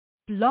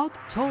Blog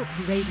Talk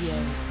Radio.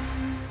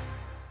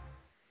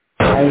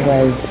 I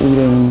was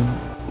eating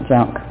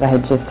junk. I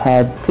had just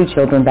had 2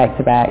 children back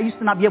to back. I used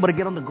to not be able to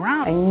get on the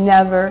ground. I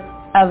never,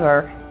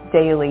 ever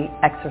daily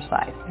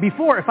exercise.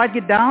 Before, if I'd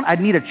get down,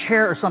 I'd need a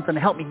chair or something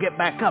to help me get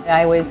back up.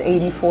 I was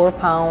 84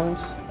 pounds,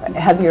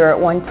 heavier at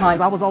one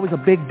time. I was always a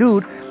big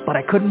dude, but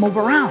I couldn't move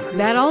around.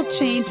 That all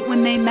changed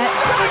when they met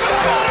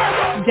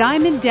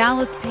Diamond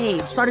Dallas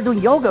Page. Started doing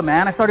yoga,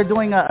 man. I started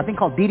doing a thing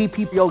called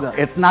DDP yoga.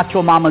 It's not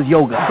your mama's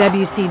yoga.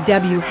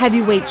 WCW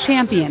heavyweight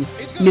champion,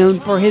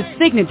 known for his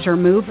signature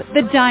move,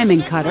 the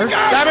Diamond Cutter.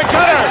 Diamond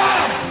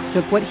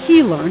Cutter! Took what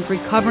he learned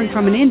recovering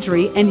from an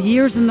injury and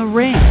years in the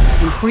ring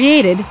and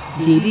created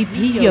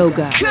DDP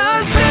yoga.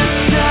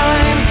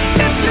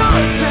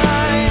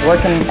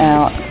 Working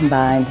out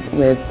combined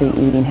with the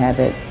eating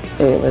habits,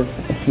 it was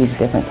a huge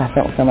difference. I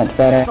felt so much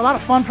better. It's a lot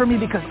of fun for me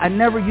because I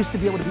never used to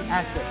be able to be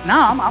active.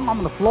 Now I'm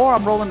on the floor,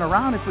 I'm rolling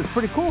around. It's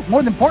pretty cool.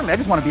 More than importantly, I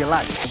just want to be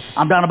alive.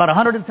 I'm down about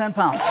 110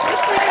 pounds.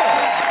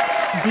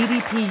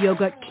 DDP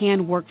yoga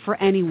can work for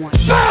anyone.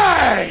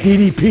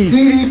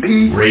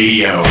 DDP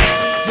Radio.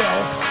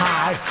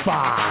 High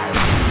five.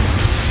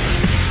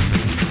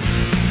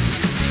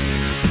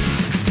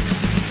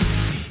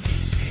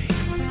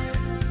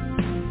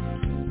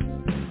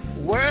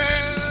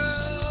 Well.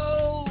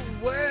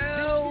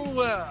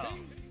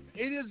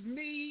 It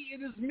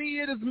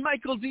is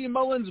Michael D.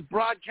 Mullins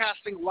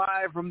broadcasting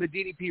live from the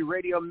DDP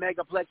Radio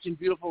Megaplex in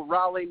beautiful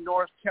Raleigh,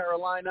 North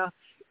Carolina.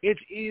 It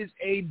is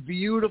a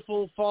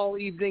beautiful fall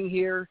evening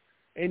here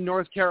in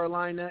North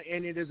Carolina,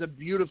 and it is a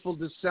beautiful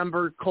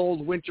December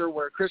cold winter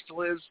where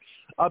Crystal is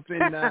up in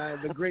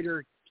the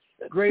greater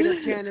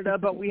Canada.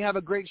 But we have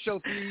a great show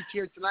for you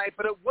here tonight.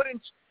 But it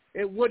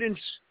wouldn't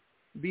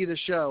be the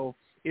show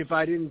if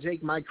I didn't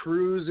take my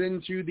cruise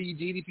into the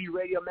DDP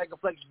Radio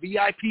Megaplex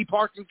VIP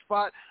parking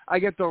spot. I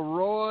get the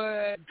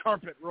red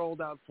carpet rolled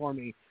out for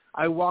me.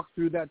 I walk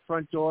through that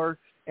front door,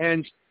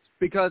 and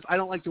because I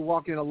don't like to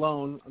walk in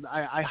alone,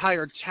 I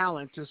hire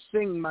talent to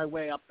sing my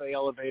way up the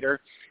elevator,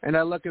 and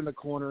I look in the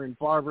corner, and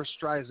Barbara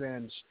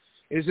Streisand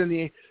is in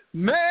the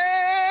memory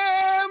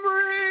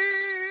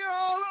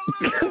all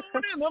alone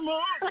in the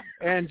moon.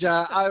 And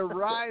I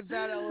ride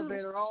that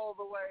elevator all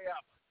the way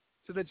up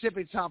to the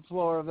tippy-top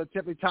floor of the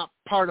tippy-top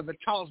part of the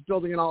tallest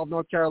building in all of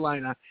North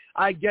Carolina.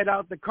 I get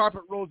out, the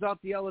carpet rolls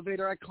out the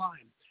elevator, I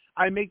climb.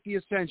 I make the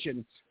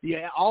ascension.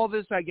 All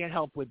this I get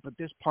help with, but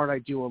this part I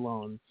do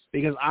alone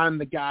because I'm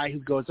the guy who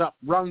goes up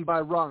rung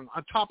by rung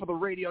on top of the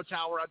radio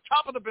tower, on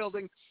top of the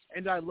building,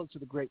 and I look to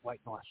the Great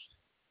White North.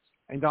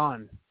 And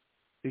on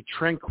the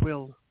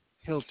tranquil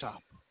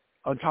hilltop,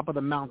 on top of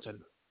Mount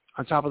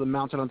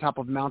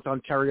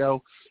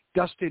Ontario,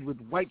 dusted with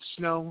white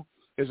snow,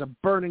 there's a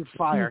burning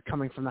fire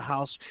coming from the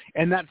house,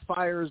 and that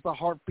fire is the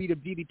heartbeat of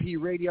DDP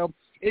Radio.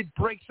 It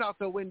breaks out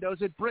the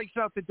windows. It breaks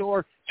out the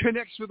door,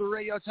 connects with the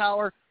radio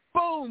tower.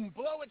 Boom!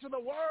 Blow it to the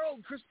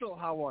world. Crystal,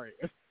 how are you?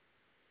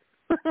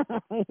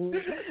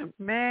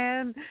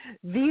 Man,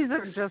 these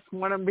are just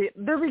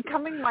they're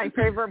becoming my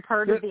favorite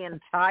part of the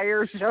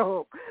entire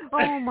show.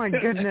 Oh, my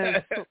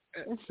goodness.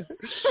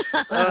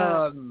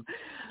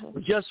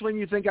 Just when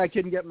you think I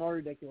couldn't get more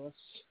ridiculous.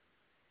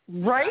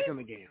 Right? Back in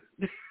the game.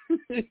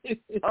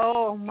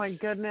 Oh, my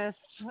goodness.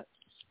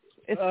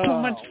 It's so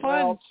much fun.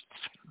 Well,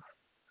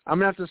 I'm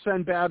going to have to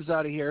send Babs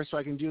out of here so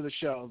I can do the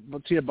show.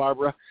 We'll see you,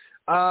 Barbara.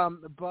 How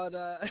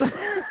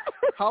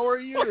are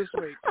you this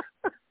week?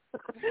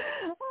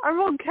 I'm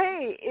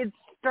okay. It's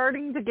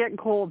starting to get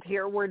cold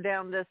here. We're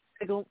down to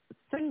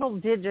single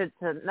digits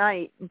at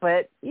night,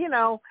 but,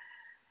 it's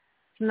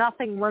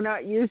nothing we're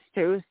not used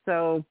to.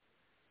 So,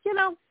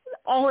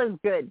 all is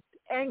good.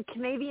 And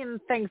Canadian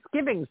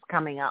Thanksgiving's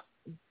coming up.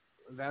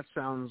 That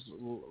sounds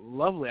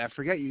lovely. I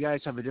forget you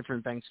guys have a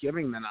different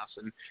Thanksgiving than us.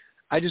 And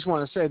I just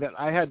want to say that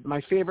I had my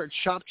favorite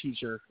shop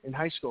teacher in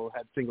high school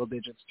had single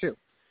digits too.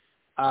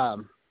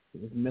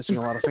 Missing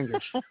a lot of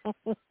fingers.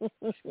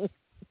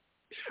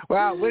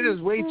 Wow, it is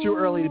way too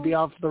early to be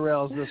off the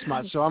rails this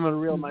much, so I'm going to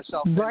reel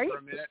myself in for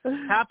a minute.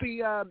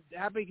 Happy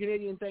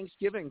Canadian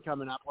Thanksgiving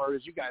coming up, or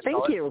as you guys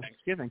call it,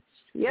 Thanksgiving.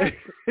 Yes,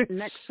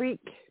 next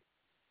week.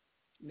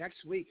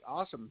 Next week,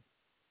 awesome.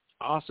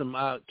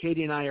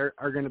 Katie and I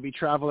are going to be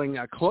traveling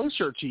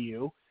closer to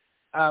you.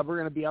 We're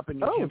going to be up in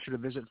New Hampshire to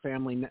visit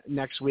family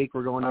next week.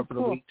 We're going up for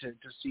the week to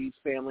see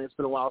family. It's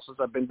been a while since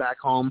I've been back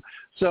home.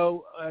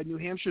 So New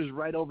Hampshire is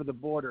right over the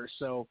border.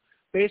 So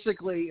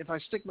basically, if I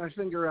stick my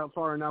finger out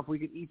far enough, we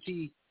could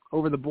ET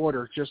over the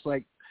border, just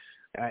like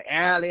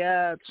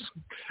aliens,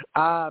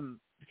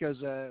 because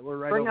we're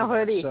right Bring over a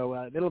hoodie. there.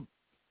 So it'll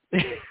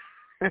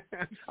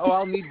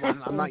I'll need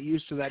one. I'm not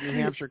used to that New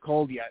Hampshire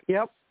cold yet.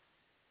 Yep.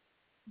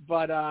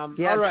 But all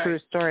right, true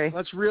story.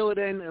 Let's reel it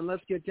in and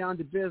let's get down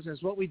to business.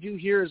 What we do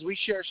here is we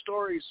share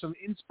stories, some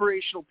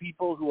inspirational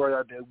people who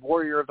are the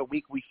warrior of the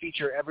week. We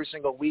feature every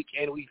single week,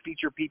 and we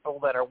feature people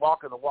that are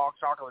walking the walk,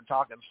 talking the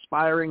talk,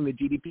 inspiring the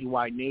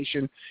DDP-wide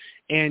nation.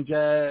 And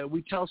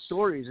we tell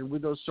stories, and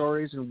with those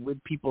stories and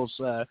with people's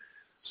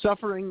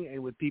suffering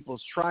and with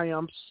people's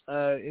triumphs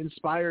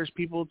inspires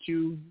people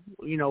to,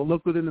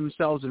 look within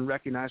themselves and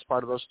recognize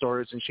part of those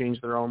stories and change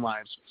their own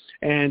lives.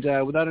 And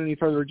without any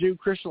further ado,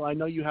 Crystal, I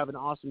know you have an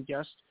awesome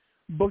guest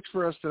booked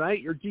for us tonight.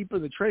 You're deep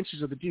in the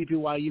trenches of the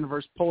DDPY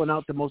universe, pulling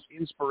out the most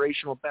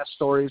inspirational, best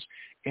stories,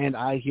 and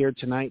I hear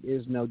tonight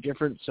is no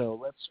different. So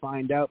let's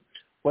find out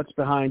what's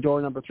behind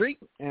door number 3.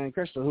 And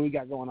Crystal, who we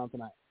got going on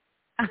tonight?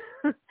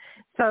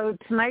 So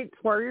tonight's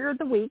Warrior of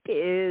the Week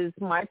is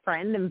my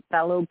friend and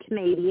fellow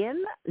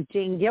Canadian,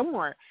 Jane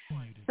Gilmour.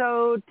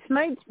 So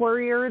tonight's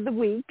Warrior of the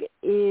Week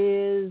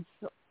is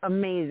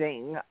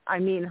amazing. I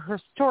mean, her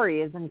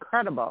story is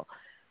incredible.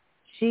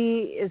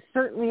 She is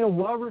certainly a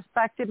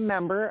well-respected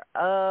member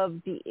of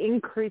the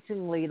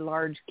increasingly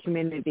large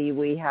community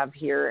we have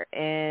here,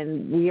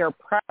 and we are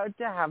proud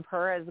to have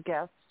her as a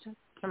guest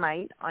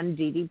tonight on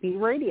DDP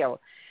Radio.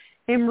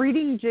 In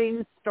reading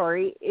Jane's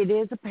story, it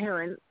is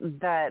apparent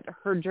that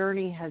her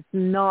journey has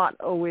not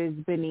always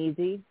been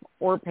easy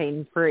or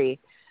pain-free,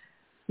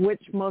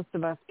 which most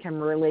of us can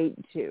relate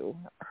to.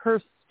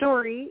 Her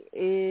story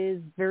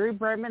is very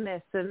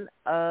reminiscent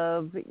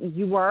of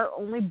you are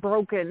only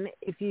broken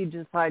if you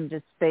decide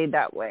to stay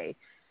that way.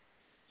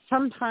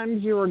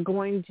 Sometimes you are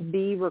going to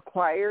be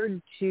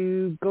required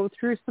to go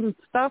through some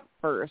stuff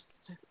first.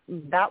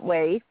 That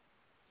way,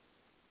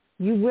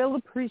 you will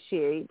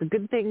appreciate the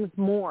good things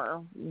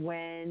more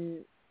when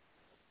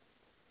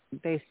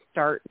they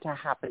start to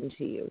happen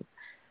to you.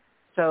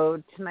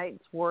 So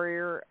tonight's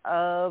Warrior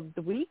of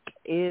the Week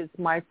is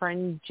my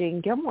friend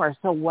Jane Gilmour.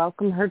 So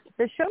welcome her to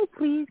the show,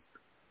 please.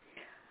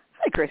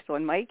 Hi, Crystal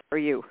and Mike. How are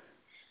you?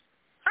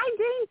 Hi,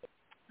 Jane.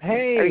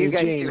 Hey, how are you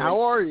guys Jane. doing?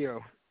 How are you?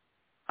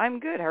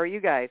 I'm good. How are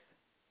you guys?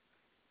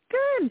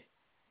 Good.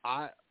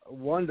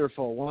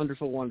 Wonderful,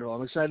 wonderful, wonderful.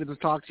 I'm excited to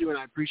talk to you, and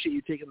I appreciate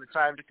you taking the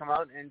time to come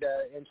out and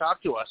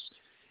talk to us.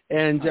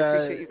 And I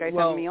appreciate you guys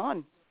having me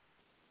on.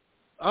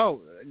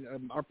 Oh,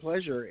 our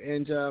pleasure.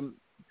 And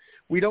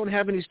we don't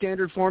have any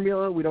standard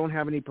formula. We don't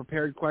have any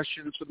prepared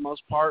questions for the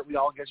most part. We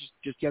all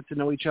just get to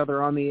know each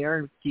other on the air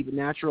and keep it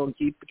natural and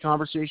keep the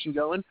conversation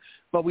going.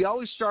 But we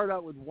always start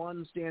out with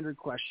one standard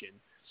question.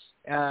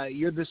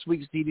 You're this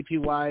week's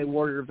DDPY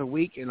Warrior of the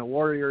Week, and a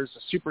warrior is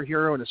a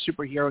superhero, and a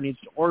superhero needs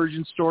an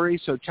origin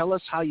story. So tell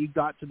us how you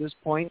got to this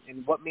point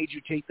and what made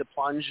you take the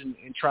plunge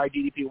and try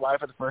DDPY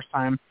for the first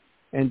time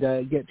and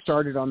get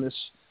started on this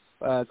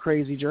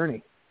crazy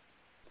journey.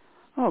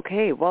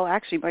 Okay. Well,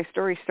 actually, my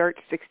story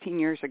starts 16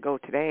 years ago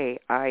today.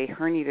 I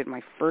herniated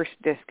my first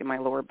disc in my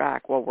lower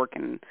back while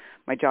working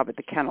my job at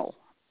the kennel.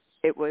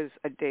 It was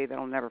a day that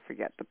I'll never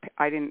forget.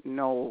 I didn't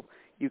know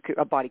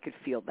a body could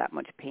feel that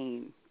much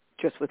pain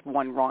just with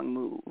one wrong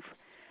move.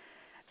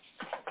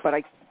 But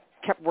I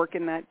kept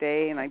working that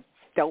day, and I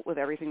dealt with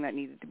everything that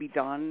needed to be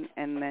done,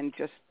 and then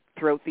just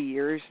throughout the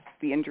years,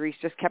 the injuries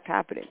just kept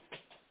happening.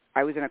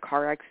 I was in a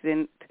car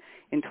accident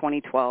in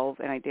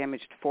 2012, and I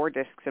damaged 4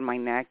 discs in my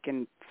neck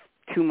and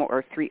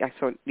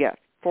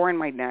 4 in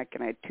my neck,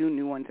 and I had 2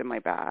 new ones in my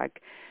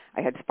back.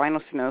 I had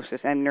spinal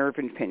stenosis and nerve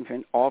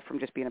impingement, all from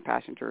just being a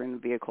passenger in the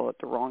vehicle at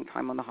the wrong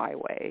time on the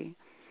highway.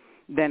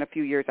 Then a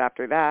few years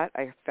after that,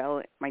 I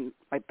fell, my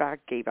back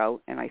gave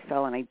out, and I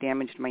fell and I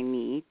damaged my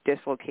knee,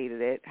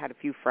 dislocated it, had a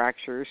few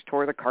fractures,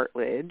 tore the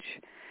cartilage.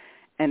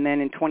 And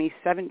then in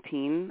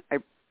 2017, I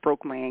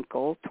broke my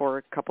ankle, tore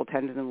a couple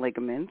tendons and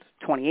ligaments.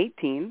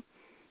 2018,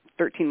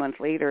 13 months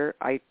later,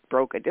 I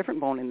broke a different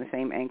bone in the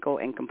same ankle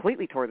and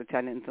completely tore the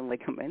tendons and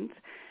ligaments,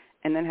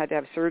 and then had to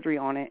have surgery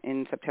on it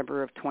in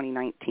September of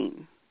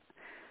 2019.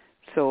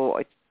 So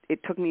it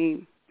took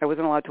me, I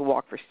wasn't allowed to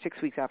walk for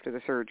 6 weeks after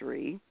the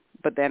surgery,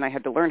 but then I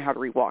had to learn how to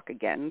re-walk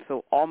again.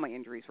 So all my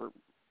injuries were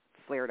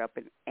flared up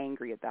and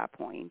angry at that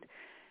point.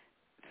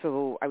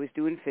 So I was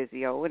doing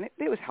physio, and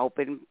it was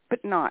helping,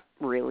 but not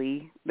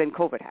really. Then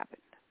COVID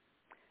happened.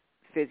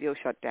 Physio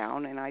shut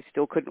down, and I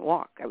still couldn't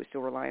walk. I was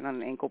still relying on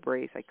an ankle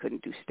brace. I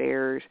couldn't do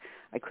stairs.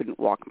 I couldn't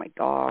walk my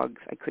dogs.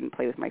 I couldn't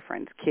play with my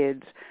friends'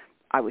 kids.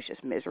 I was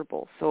just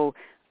miserable. So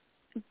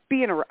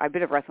I've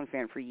been a wrestling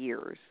fan for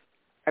years.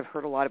 I've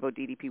heard a lot about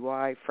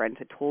DDPY. Friends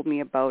had told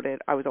me about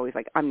it. I was always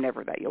like, I'm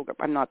not that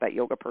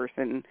yoga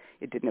person.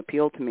 It didn't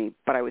appeal to me,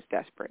 but I was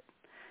desperate.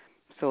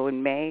 So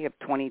in May of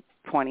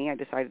 2020, I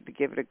decided to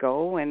give it a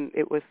go, and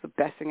it was the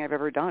best thing I've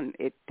ever done.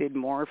 It did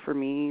more for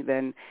me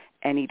than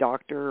any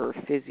doctor or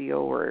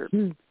physio or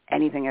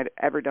anything I'd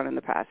ever done in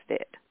the past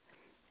did.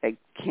 It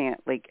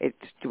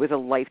was a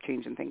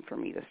life-changing thing for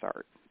me to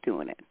start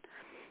doing it.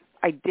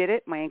 I did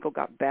it. My ankle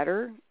got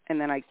better,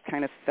 and then I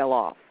kind of fell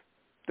off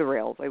the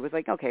rails. I was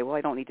like, okay, well,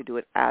 I don't need to do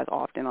it as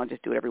often. I'll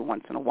just do it every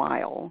once in a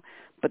while.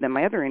 But then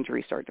my other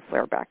injuries started to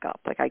flare back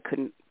up. Like I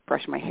couldn't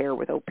brush my hair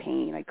without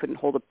pain. I couldn't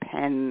hold a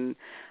pen.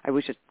 I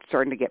was just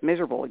starting to get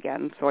miserable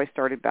again. So I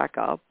started back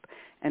up.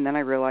 And then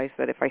I realized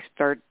that if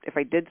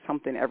I did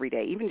something every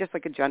day, even just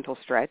like a gentle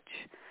stretch,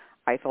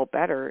 I felt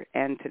better.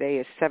 And today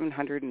is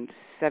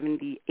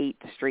 778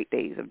 straight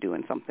days of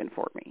doing something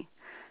for me.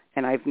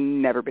 And I've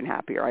never been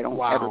happier. I don't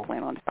ever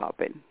plan on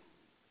stopping.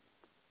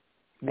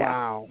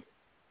 Wow.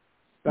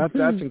 That's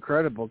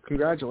incredible.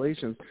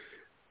 Congratulations.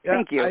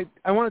 Thank you.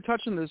 I want to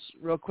touch on this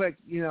real quick.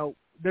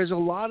 There's a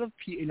lot of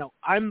people,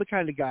 I'm the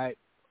kind of guy,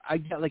 I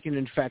get like an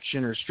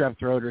infection or strep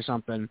throat or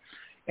something,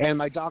 and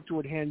my doctor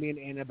would hand me an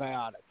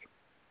antibiotic.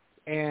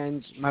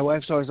 And my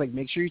wife's always like,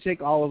 make sure you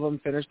take all of them,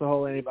 finish the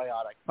whole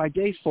antibiotic. By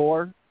day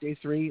 4, day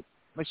 3,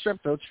 my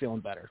strep throat's feeling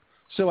better.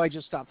 So I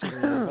just stopped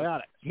taking the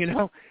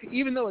antibiotic,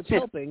 Even though it's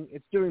helping,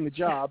 it's doing the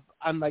job,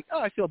 I'm like, oh,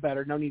 I feel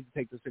better, no need to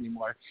take this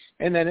anymore.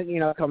 And then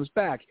it comes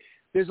back.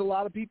 There's a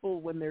lot of people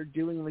when they're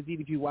doing the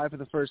DDPY for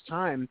the first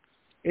time,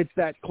 it's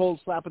that cold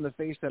slap in the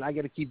face that I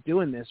got to keep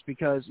doing this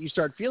because you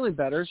start feeling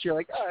better. So you're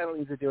like, oh, I don't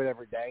need to do it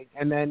every day.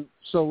 And then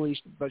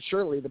slowly but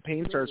surely the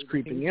pain starts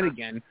creeping in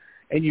again.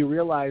 And you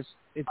realize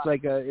it's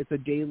a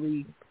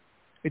daily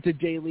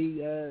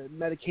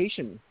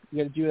medication.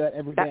 You got to do that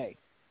every day.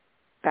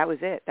 That was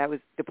it. That was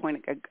the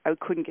point. I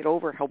couldn't get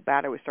over how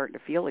bad I was starting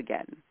to feel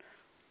again.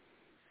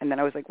 And then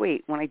I was like,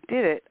 wait, when I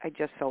did it, I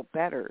just felt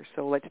better.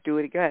 So let's do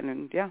it again.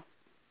 And yeah.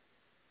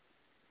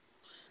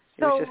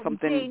 It was just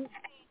something. Jane,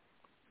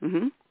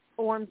 mm-hmm.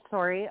 Oh, I'm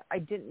sorry. I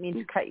didn't mean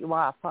to cut you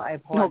off. I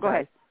apologize. No, go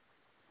ahead.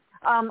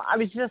 I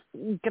was just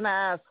going to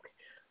ask,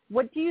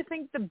 what do you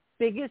think the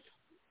biggest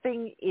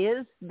thing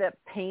is that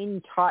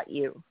pain taught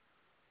you?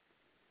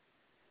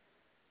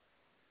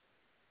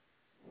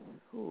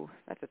 Ooh,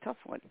 that's a tough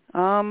one.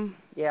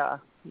 Yeah,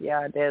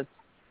 it is.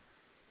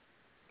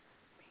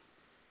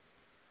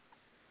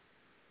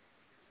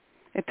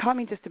 It taught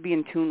me just to be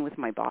in tune with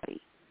my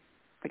body.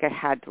 Like I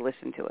had to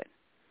listen to it,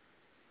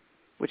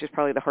 which is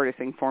probably the hardest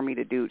thing for me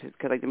to do.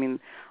 Because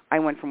I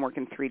went from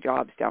working 3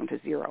 jobs down to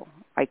 0.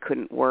 I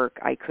couldn't work.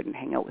 I couldn't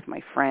hang out with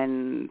my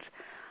friends.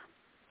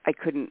 I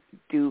couldn't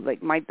do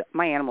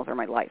my animals are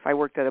my life. I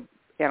worked at an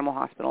animal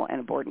hospital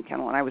and a boarding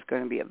kennel, and I was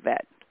going to be a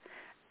vet.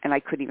 And I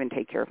couldn't even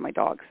take care of my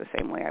dogs the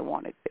same way I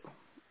wanted to.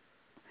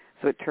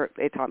 So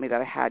it taught me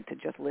that I had to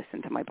just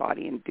listen to my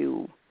body and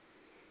do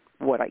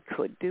what I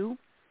could do,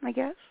 I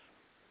guess.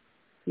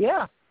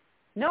 Yeah.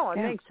 No, it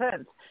makes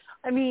sense.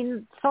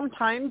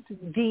 Sometimes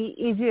the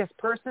easiest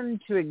person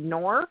to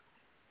ignore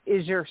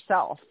is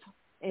yourself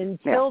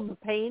until the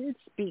pain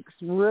speaks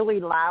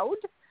really loud.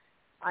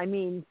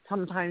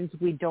 Sometimes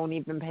we don't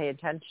even pay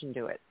attention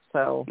to it.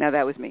 So now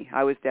that was me.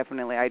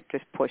 I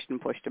just pushed and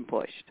pushed and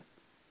pushed.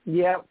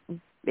 Yep.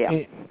 Yeah.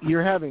 And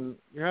you're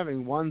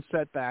having one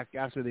setback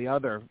after the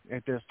other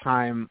at this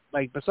time.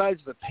 Like besides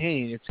the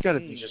pain, it's got to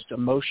be just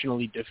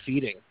emotionally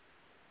defeating.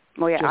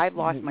 Well, yeah, I've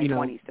lost my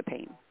 20s to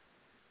pain.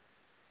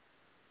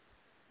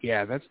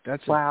 Yeah, that's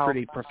a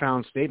pretty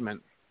profound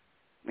statement.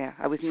 Yeah,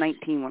 I was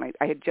 19 when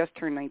I had just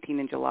turned 19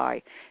 in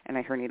July, and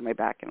I herniated my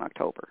back in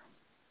October.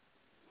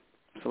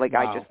 So I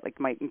just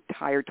my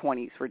entire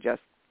 20s were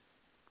just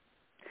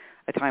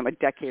a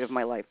decade of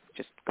my life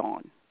just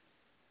gone.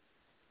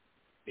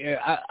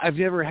 Yeah, I've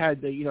never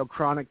had the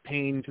chronic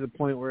pain to the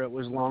point where it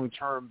was long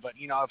term, but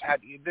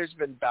there's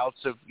been bouts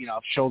of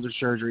shoulder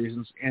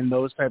surgeries and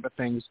those type of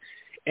things,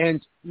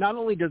 and not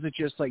only does it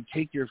just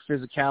take your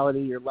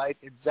physicality, your life,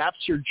 it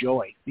zaps your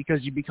joy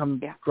because you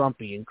become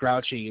grumpy and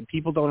grouchy, and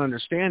people don't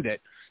understand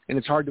it, and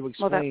it's hard to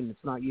explain.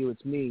 It's not you,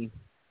 it's me.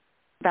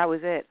 That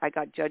was it. I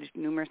got judged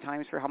numerous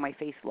times for how my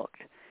face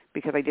looked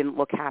because I didn't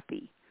look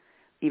happy,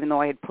 even though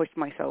I had pushed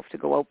myself to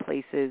go out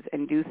places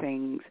and do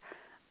things.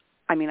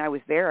 I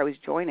was there, I was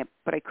enjoying it,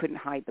 but I couldn't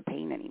hide the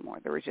pain anymore.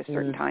 There was just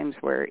certain times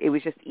where it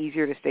was just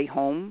easier to stay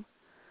home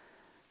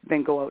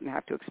than go out and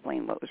have to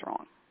explain what was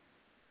wrong.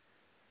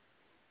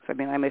 So,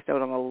 I missed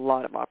out on a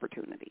lot of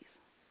opportunities.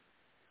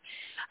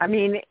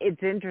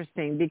 It's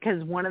interesting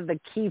because one of the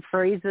key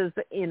phrases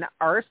in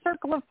our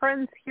circle of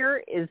friends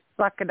here is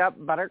suck it up,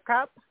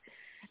 buttercup.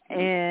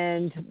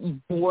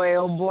 And boy,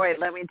 oh boy,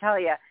 let me tell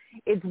you,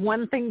 it's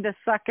one thing to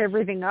suck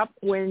everything up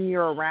when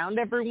you're around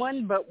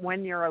everyone, but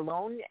when you're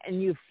alone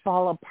and you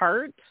fall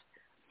apart,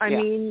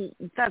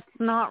 that's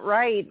not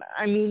right.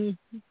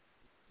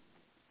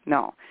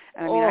 No.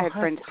 And I had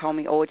friends tell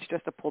me, oh, it's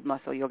just a pulled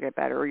muscle, you'll get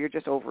better, or you're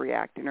just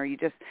overreacting, or you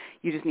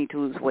just need to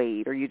lose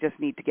weight, or you just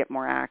need to get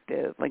more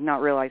active,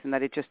 not realizing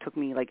that it just took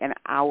me an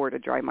hour to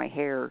dry my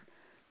hair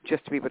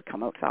just to be able to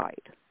come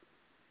outside.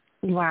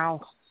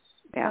 Wow.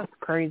 Yeah. That's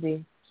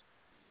crazy.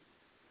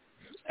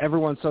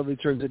 Everyone suddenly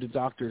turns into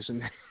doctors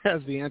and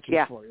has the answers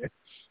for you.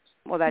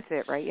 Well, that's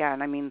it, right? Yeah,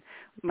 and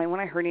when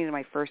I herniated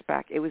my first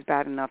back, it was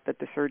bad enough that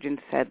the surgeon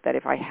said that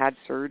if I had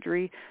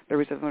surgery, there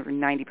was over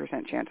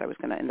 90% chance I was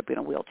going to end up in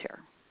a wheelchair.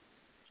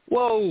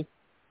 Whoa!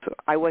 So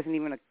I wasn't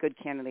even a good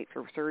candidate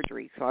for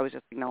surgery, so I was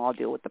just no, I'll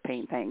deal with the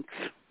pain, thanks.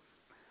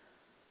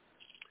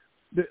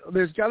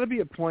 There's got to be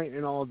a point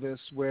in all of this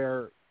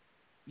where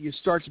you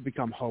start to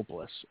become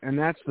hopeless, and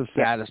that's the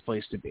saddest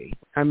place to be.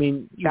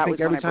 You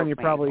think every time you're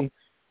probably...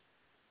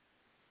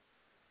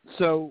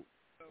 So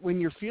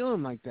when you're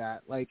feeling like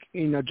that,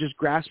 just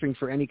grasping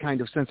for any kind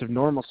of sense of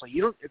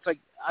normalcy,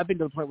 I've been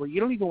to the point where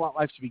you don't even want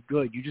life to be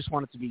good. You just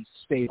want it to be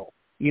stable.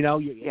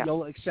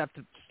 You'll accept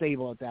it's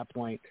stable at that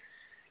point.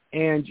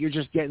 And you're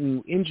just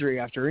getting injury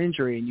after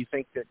injury, and you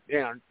think that,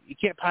 you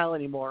can't pile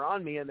any more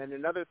on me, and then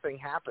another thing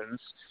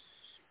happens.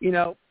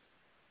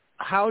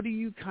 How do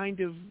you kind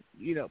of,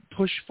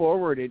 push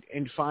forward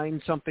and find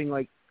something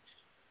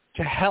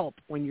to help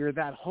when you're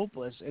that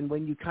hopeless, and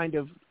when you kind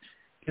of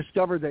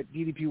discover that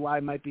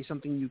DDPY might be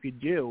something you could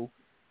do,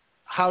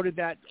 how did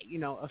that,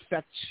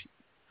 affect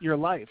your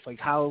life? Like,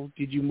 how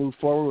did you move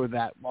forward with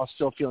that while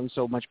still feeling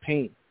so much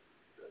pain?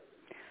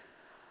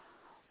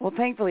 Well,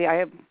 thankfully,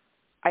 I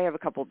have a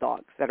couple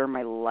dogs that are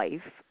my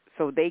life,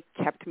 so they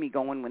kept me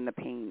going when the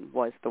pain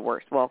was the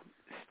worst. Well,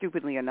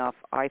 stupidly enough,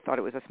 I thought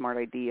it was a smart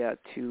idea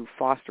to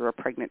foster a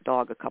pregnant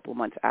dog a couple of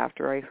months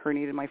after I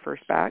herniated my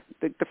first back,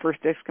 the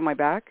first disc in my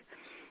back.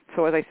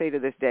 So as I say to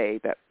this day,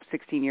 that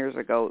 16 years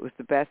ago, it was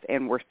the best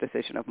and worst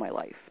decision of my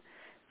life,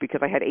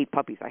 because I had 8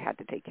 puppies I had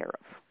to take care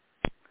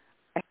of.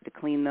 I had to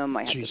clean them.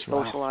 I had to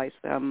socialize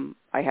them.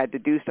 I had to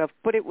do stuff.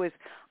 But it was,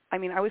 I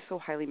was so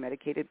highly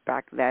medicated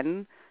back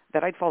then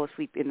that I'd fall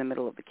asleep in the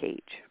middle of the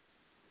cage,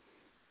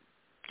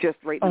 just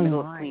right in the middle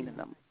of cleaning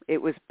them.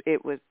 It was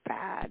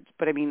bad.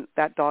 But,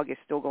 that dog is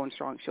still going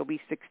strong. She'll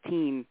be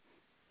 16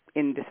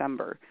 in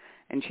December,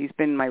 and she's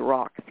been my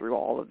rock through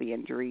all of the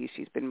injuries.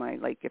 She's been my,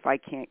 if I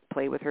can't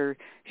play with her,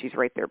 she's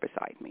right there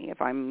beside me.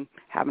 If I'm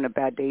having a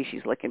bad day,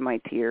 she's licking my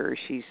tears.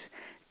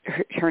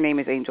 Her name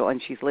is Angel,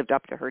 and she's lived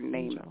up to her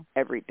name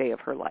every day of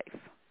her life.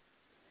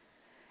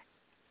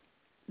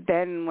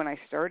 Then when I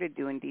started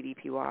doing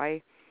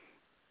DDPY,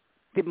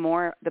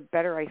 the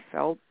better I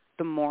felt,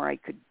 the more I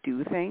could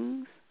do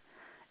things.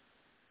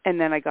 And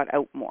then I got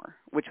out more,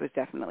 which was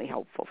definitely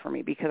helpful for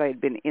me, because I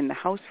had been in the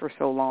house for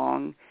so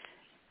long.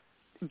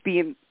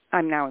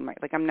 I'm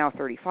now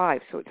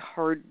 35, so it's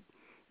hard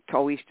to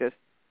always the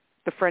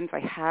friends I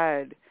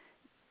had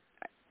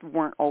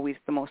weren't always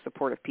the most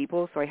supportive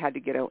people, so I had to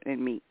get out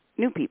and meet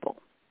new people.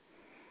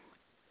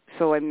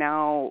 So I'm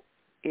now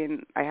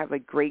I have a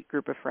great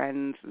group of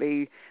friends.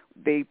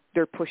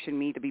 They're pushing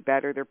me to be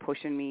better. They're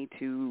pushing me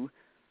to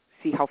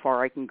see how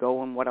far I can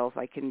go and what else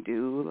I can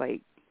do.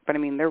 But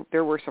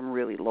there were some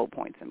really low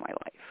points in my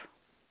life.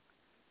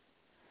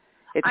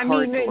 It's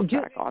hard to look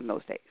back on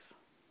those days.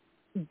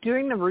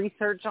 Doing the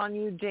research on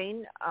you,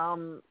 Jane,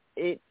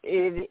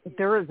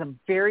 there is a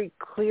very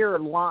clear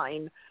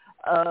line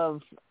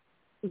of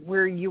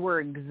where you were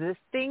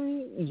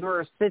existing,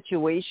 your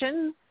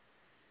situation,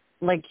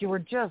 like you were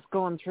just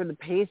going through the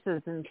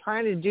paces and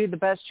trying to do the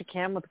best you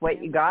can with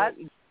what you got.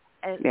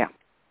 And,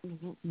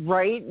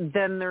 right?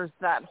 Then there's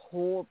that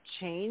whole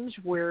change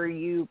where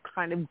you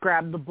kind of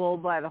grabbed the bull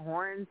by the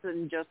horns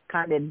and just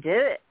kind of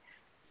did it.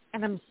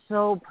 And I'm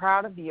so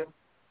proud of you.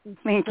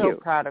 Thank you. So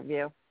proud of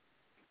you.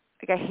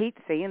 I hate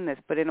saying this,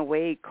 but in a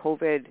way,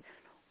 COVID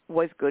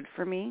was good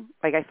for me.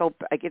 I felt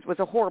like it was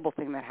a horrible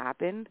thing that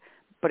happened,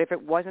 but if it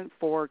wasn't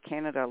for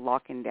Canada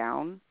locking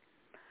down,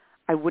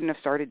 I wouldn't have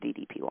started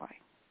DDPY.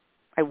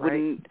 I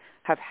wouldn't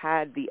have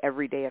had the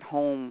everyday at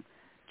home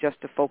just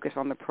to focus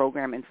on the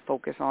program and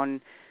focus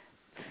on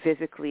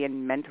physically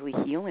and mentally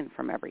healing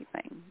from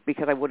everything,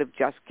 because I would have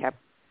just kept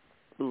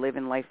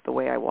living life the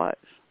way I was,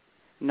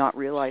 not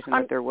realizing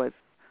that there was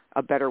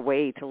a better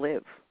way to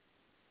live.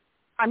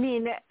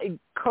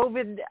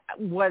 COVID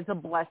was a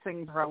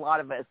blessing for a lot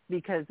of us,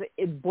 because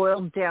it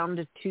boiled down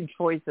to 2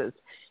 choices.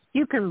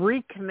 You can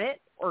recommit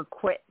or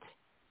quit.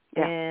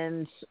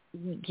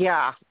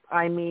 Yeah.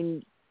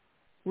 And,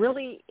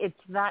 really, it's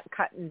that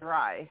cut and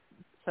dry.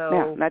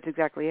 So that's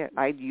exactly it.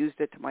 I used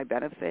it to my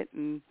benefit,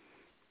 and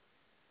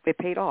it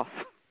paid off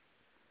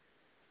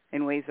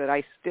in ways that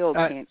I still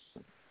can't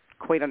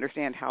quite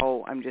understand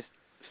how I'm just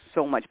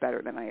so much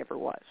better than I ever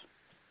was.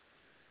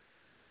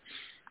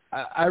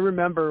 I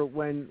remember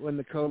when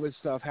the COVID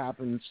stuff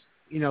happens,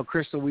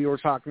 Crystal, we were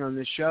talking on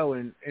this show,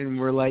 and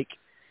we're like,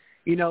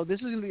 this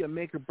is going to be a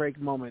make or break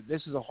moment.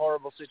 This is a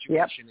horrible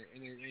situation,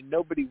 and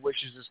nobody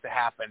wishes this to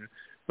happen.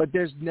 But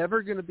there's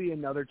never going to be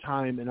another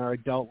time in our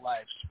adult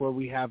lives where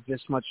we have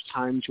this much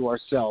time to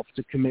ourselves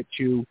to commit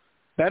to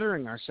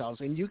bettering ourselves.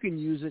 And you can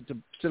use it to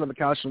sit on the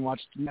couch and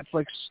watch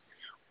Netflix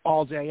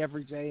all day,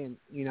 every day, and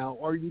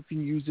or you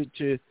can use it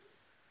to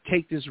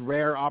take this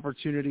rare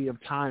opportunity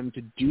of time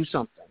to do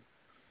something.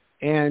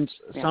 And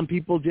some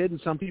people did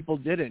and some people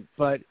didn't.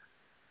 But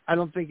I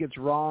don't think it's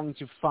wrong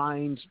to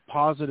find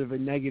positive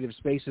and negative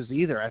spaces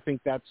either. I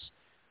think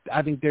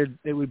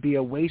it would be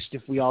a waste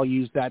if we all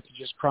used that to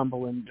just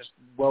crumble and just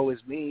woe is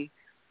me.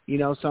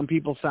 Some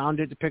people found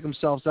it to pick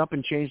themselves up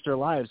and change their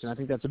lives, and I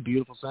think that's a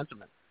beautiful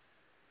sentiment.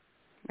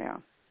 Yeah.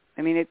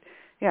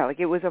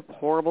 It was a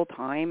horrible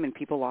time and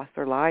people lost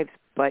their lives,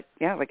 but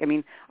I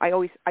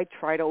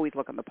try to always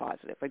look on the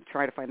positive. I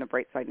try to find the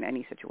bright side in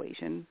any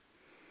situation.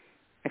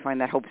 I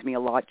find that helps me a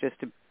lot, just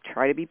to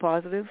try to be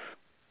positive.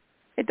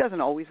 It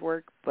doesn't always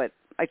work, but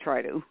I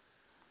try to.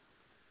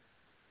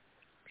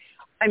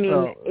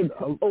 It's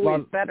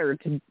always better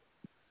to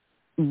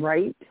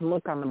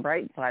look on the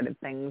bright side of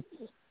things.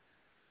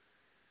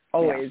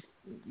 Always.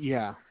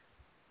 Yeah.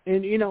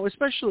 And,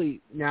 especially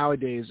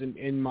nowadays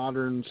in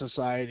modern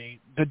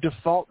society, the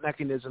default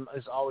mechanism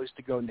is always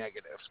to go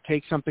negative.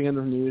 Take something in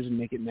the news and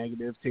make it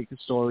negative. Take a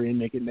story and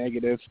make it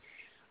negative.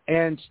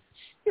 And,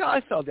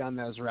 I fell down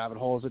those rabbit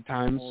holes at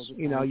times.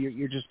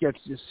 You just get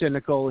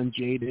cynical and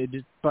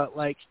jaded. But,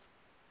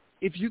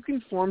 if you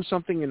can form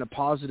something in a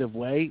positive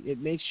way, it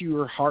makes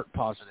your heart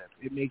positive.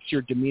 It makes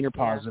your demeanor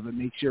positive. It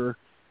makes your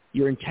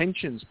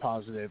intentions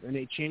positive, and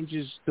it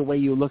changes the way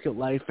you look at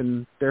life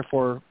and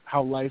therefore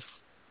how life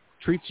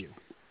treats you.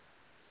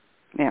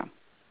 Yeah.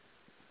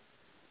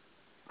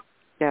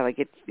 Yeah,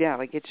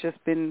 it's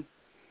just been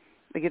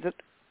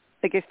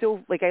I still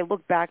I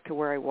look back to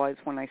where I was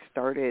when I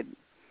started,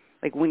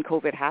 when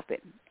COVID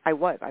happened. I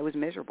was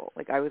miserable.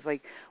 I was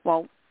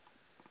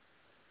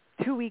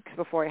 2 weeks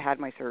before I had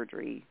my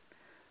surgery,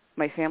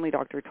 my family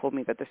doctor told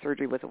me that the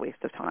surgery was a waste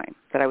of time,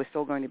 that I was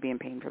still going to be in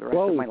pain for the rest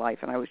of my life,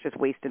 and I was just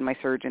wasting my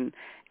surgeon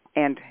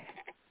and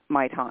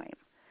my time.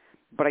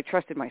 But I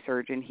trusted my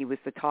surgeon. He was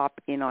the top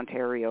in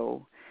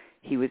Ontario.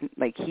 He was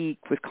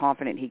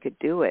confident he could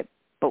do it.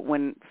 But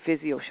when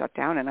physio shut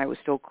down and I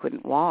still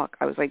couldn't walk,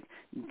 I was like,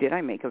 did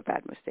I make a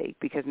bad mistake?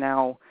 Because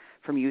now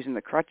from using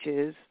the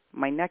crutches,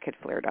 my neck had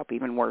flared up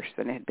even worse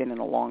than it had been in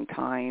a long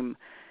time.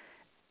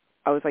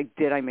 I was like,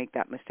 did I make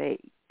that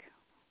mistake?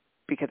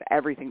 Because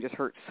everything just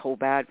hurt so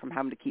bad from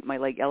having to keep my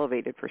leg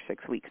elevated for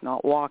 6 weeks,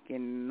 not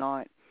walking,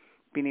 not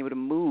being able to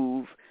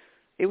move.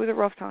 It was a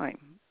rough time.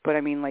 But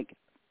I mean,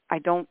 I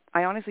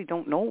honestly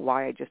don't know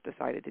why I just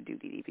decided to do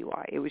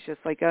DDPY. It was just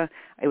it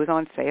was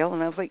on sale,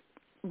 and I was like,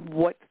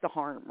 what's the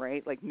harm,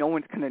 right? No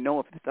one's going to know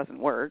if this doesn't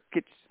work.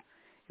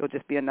 It'll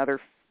just be another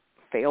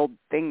failed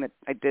thing that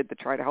I did to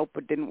try to help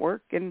but didn't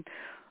work, and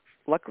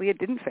luckily it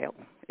didn't fail.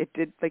 It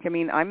did.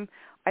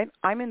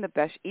 I'm in the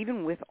best,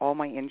 even with all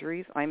my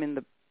injuries, I'm in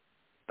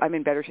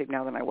better shape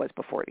now than I was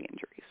before the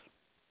injuries.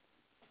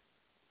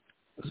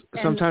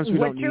 Sometimes we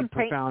don't need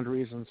profound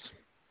reasons.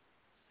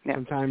 Yeah.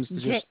 Sometimes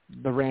just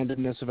the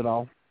randomness of it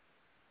all.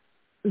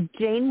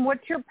 Jane,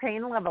 what's your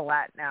pain level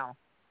at now?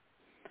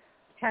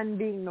 10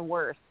 being the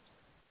worst.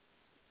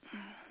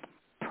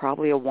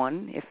 Probably a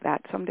 1, if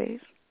that, some days.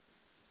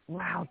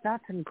 Wow,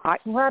 that's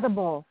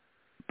incredible.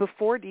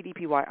 Before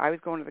DDPY, I was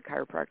going to the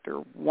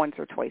chiropractor once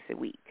or twice a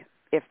week,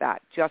 if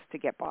that, just to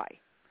get by.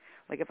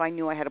 If I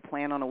knew I had a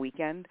plan on a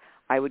weekend,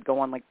 I would go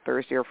on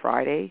Thursday or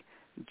Friday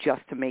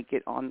just to make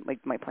it on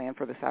my plan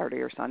for the Saturday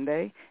or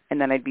Sunday, and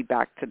then I'd be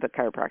back to the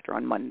chiropractor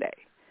on Monday.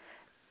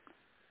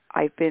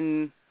 I've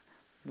been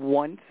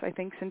once, I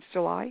think, since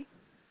July.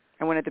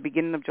 I went at the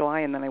beginning of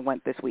July, and then I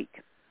went this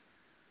week.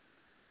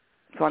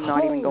 So I'm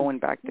not even going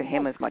back to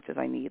him as much as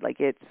I need.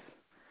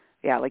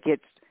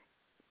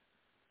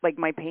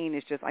 My pain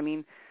is just,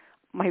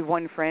 my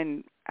one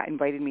friend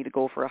invited me to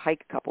go for a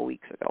hike a couple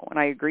weeks ago, and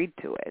I agreed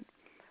to it.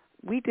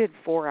 We did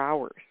 4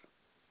 hours,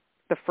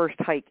 the first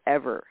hike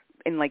ever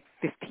in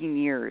 15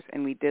 years,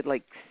 and we did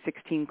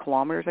 16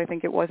 kilometers, I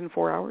think it was, in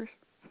 4 hours.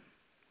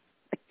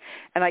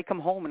 And I come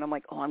home, and I'm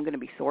like, I'm going to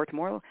be sore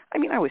tomorrow.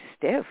 I was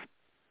stiff,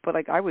 but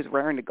I was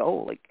raring to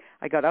go.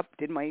 I got up,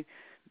 did my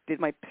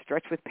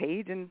stretch with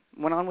Paige, and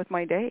went on with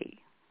my day.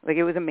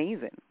 It was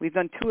amazing. We've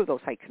done 2 of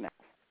those hikes now,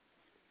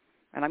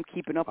 and I'm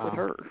keeping up with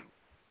her.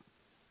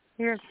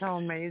 You're so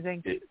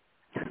amazing.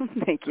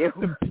 Thank you.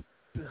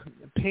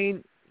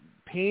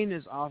 Pain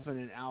is often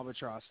an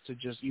albatross to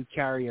just, you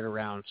carry it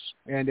around,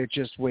 and it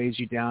just weighs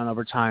you down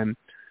over time.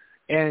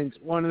 And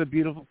one of the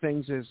beautiful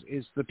things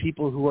is the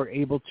people who are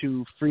able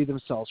to free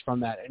themselves from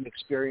that and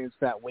experience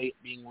that weight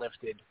being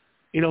lifted.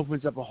 It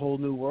opens up a whole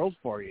new world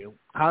for you.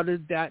 How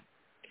did that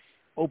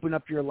open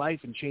up your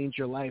life and change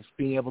your life,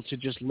 being able to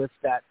just lift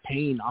that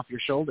pain off your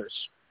shoulders?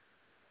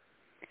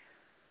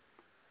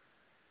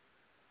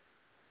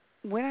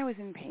 When I was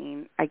in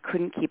pain, I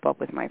couldn't keep up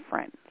with my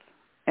friends.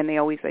 And they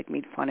always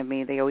made fun of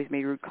me. They always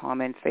made rude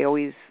comments. They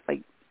always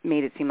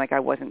made it seem like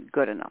I wasn't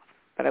good enough,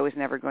 that I was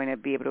never going to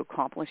be able to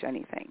accomplish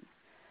anything.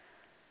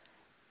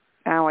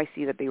 Now I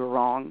see that they were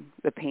wrong.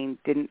 The pain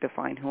didn't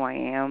define who I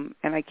am,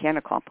 and I can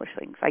accomplish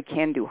things. I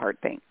can do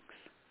hard things.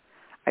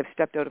 I've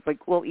stepped out of,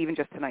 even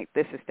just tonight,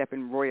 this is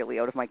stepping royally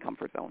out of my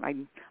comfort zone.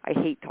 I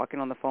hate talking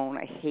on the phone.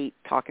 I hate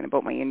talking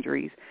about my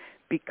injuries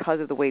because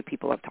of the way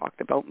people have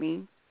talked about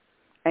me,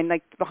 and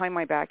behind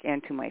my back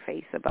and to my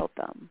face about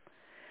them.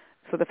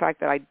 So the fact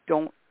that I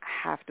don't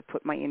have to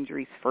put my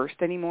injuries first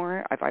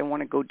anymore, if I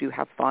want to go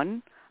have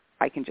fun,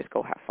 I can just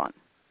go have fun.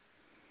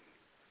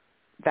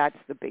 That's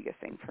the biggest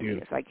thing for me,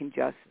 is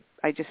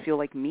I just feel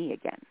like me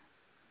again.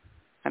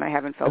 And I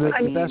haven't felt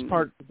like me. The best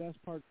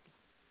part.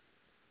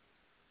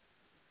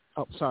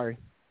 Oh, sorry.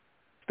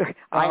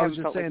 I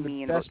haven't felt like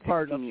me in about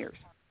 16 years.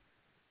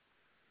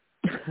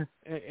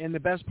 And the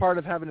best part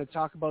of having to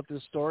talk about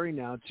this story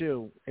now,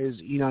 too, is,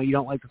 you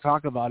don't like to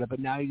talk about it, but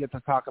now you get to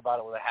talk about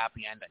it with a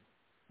happy ending.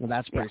 Well,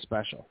 that's pretty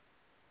special.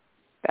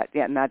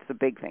 And that's the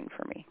big thing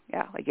for me.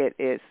 Yeah, it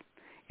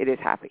is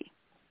happy.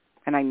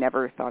 And I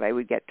never thought I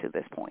would get to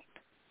this point.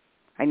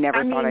 I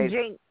never thought I'd...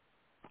 Jane,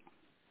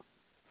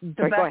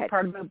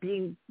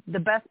 the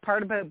best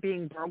part about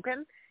being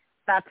broken,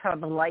 that's how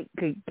the light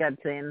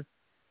gets in.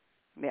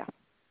 Yeah.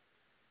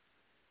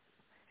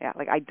 Yeah,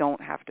 I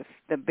don't have to...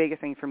 The biggest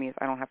thing for me is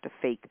I don't have to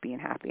fake being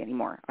happy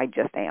anymore. I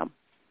just am.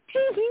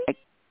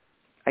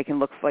 I can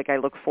look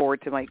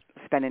forward to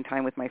spending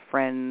time with my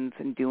friends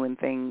and doing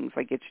things.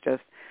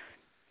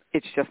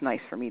 It's just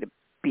nice for me to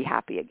be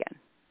happy again.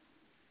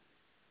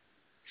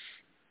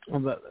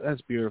 Well,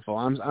 that's beautiful.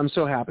 I'm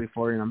so happy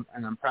for you,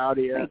 and I'm proud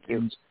of you. Thank you.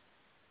 And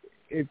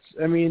it's,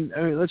 I mean,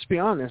 let's be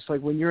honest.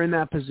 Like when you're in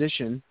that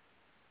position,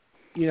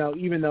 you know,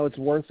 even though it's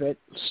worth it,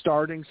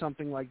 starting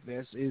something like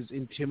this is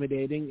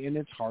intimidating and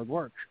it's hard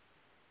work.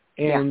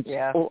 And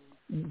well,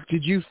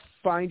 did you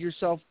find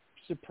yourself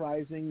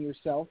surprising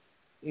yourself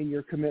in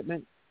your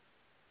commitment?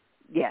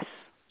 Yes.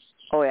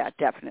 Oh, yeah,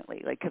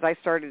 definitely. Like, because I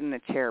started in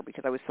a chair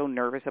because I was so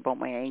nervous about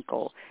my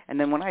ankle. And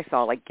then when I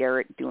saw, like,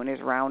 Garrett doing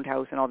his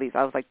roundhouse and all these,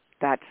 I was like,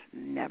 that's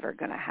never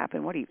going to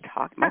happen. What are you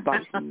talking? My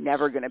body's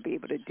never going to be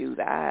able to do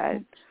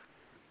that.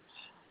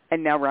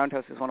 And now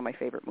roundhouse is one of my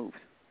favorite moves.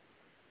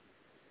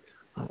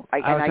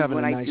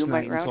 When I do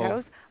my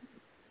roundhouse,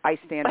 I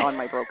stand on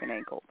my broken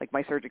ankle, like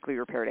my surgically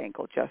repaired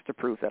ankle, just to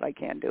prove that I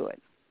can do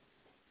it.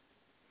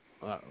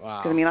 Wow.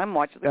 Because, I mean, I'm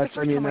watching. Like, the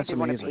first time I did amazing.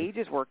 One of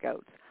Paige's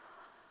workouts,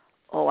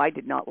 I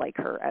did not like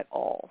her at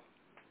all.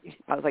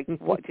 I was like,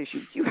 what?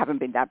 You haven't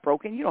been that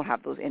broken. You don't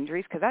have those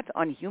injuries, because that's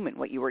unhuman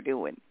what you were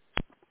doing.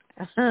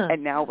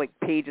 And now, like,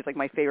 Paige is, like,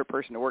 my favorite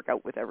person to work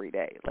out with every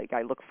day. Like,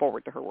 I look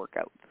forward to her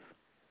workouts.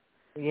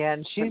 Yeah,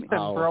 and she's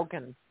been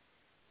broken.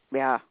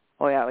 Yeah.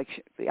 Oh, yeah. Like,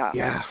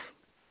 Yeah.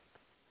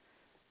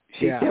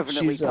 She's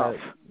definitely tough.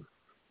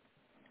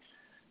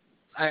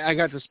 I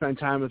got to spend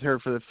time with her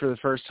for the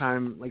first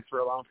time, like for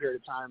a long period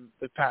of time,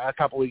 a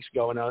couple weeks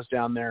ago when I was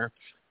down there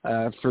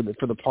for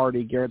the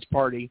party, Garrett's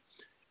party,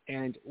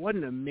 and what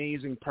an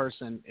amazing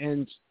person.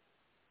 And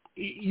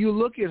you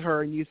look at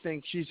her and you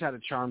think she's had a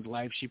charmed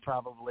life. She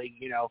probably,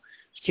 you know,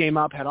 came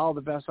up, had all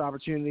the best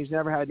opportunities,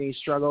 never had any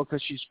struggle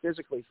because she's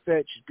physically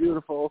fit, she's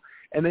beautiful.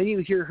 And then you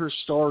hear her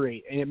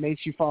story, and it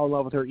makes you fall in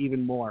love with her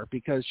even more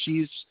because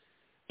she's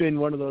been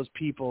one of those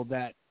people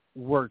that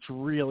worked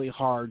really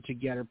hard to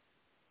get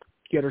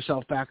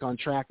herself back on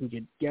track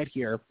and get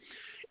here.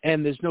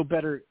 And there's no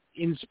better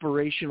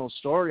inspirational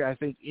story, I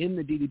think, in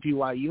the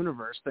DDPY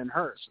universe than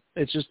hers.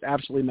 It's just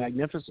absolutely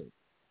magnificent.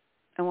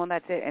 And well,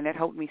 that's it. And it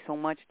helped me so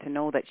much to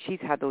know that she's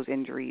had those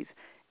injuries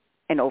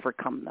and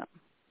overcome them.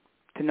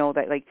 To know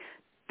that, like,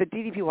 the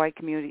DDPY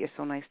community is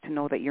so nice to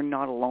know that you're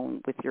not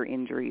alone with your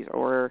injuries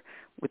or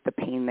with the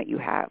pain that you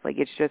have. Like,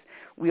 it's just,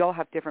 we all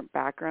have different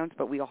backgrounds,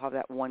 but we all have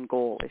that one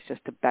goal. It's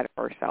just to better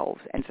ourselves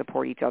and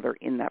support each other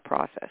in that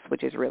process,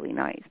 which is really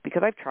nice.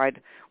 Because I've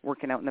tried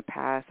working out in the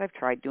past, I've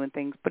tried doing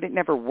things, but it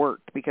never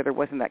worked because there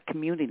wasn't that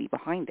community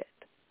behind it.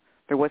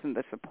 There wasn't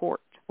the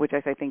support, which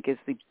I think is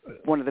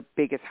one of the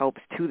biggest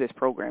helps to this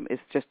program is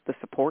just the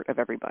support of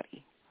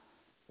everybody.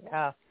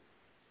 Yeah,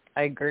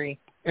 I agree.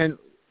 And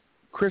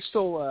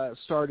Crystal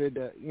started,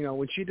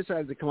 when she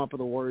decided to come up with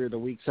a Warrior of the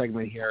Week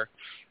segment here,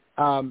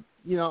 I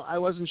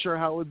wasn't sure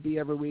how it would be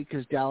every week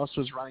because Dallas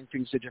was running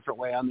things a different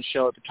way on the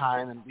show at the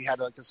time, and we had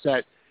like a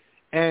set.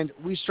 And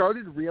we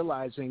started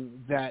realizing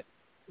that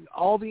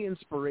all the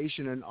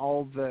inspiration and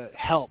all the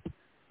help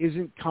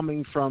isn't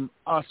coming from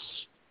us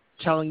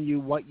telling you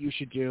what you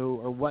should do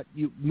or what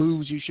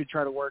moves you should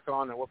try to work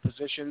on or what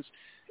positions.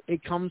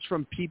 It comes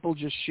from people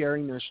just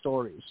sharing their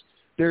stories.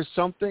 There's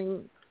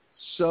something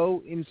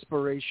so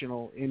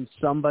inspirational in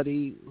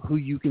somebody who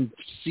you can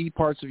see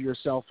parts of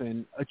yourself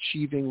in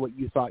achieving what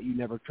you thought you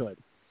never could.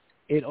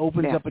 It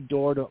opens up a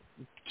door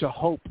to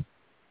hope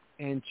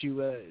and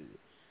to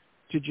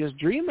just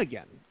dream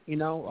again. You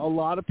know, a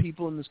lot of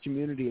people in this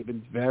community have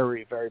been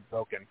very, very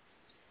broken.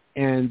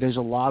 And there's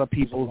a lot of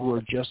people who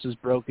are just as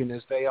broken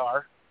as they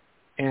are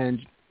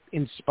and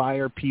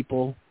inspire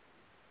people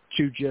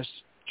to just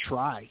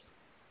try.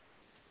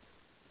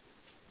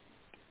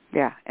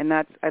 Yeah, and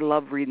I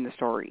love reading the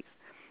stories.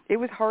 It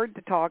was hard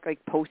to talk,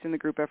 like, post in the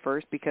group at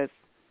first because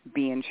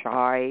being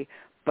shy,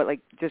 but,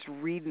 like, just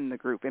reading the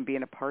group and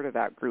being a part of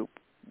that group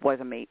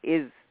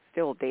is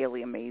still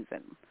daily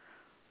amazing.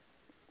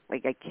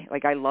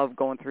 I love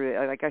going through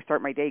it. Like, I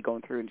start my day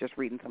going through and just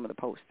reading some of the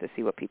posts to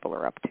see what people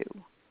are up to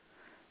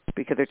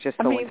because it's just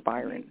so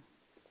inspiring.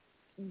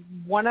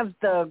 One of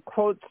the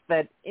quotes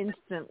that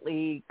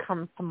instantly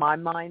comes to my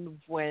mind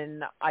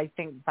when I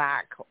think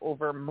back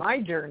over my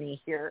journey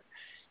here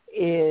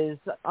is,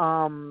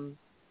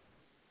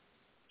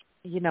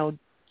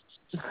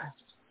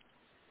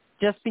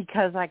 just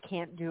because I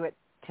can't do it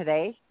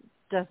today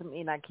doesn't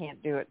mean I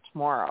can't do it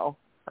tomorrow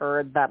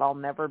or that I'll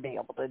never be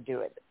able to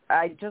do it.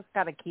 I just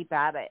got to keep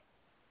at it.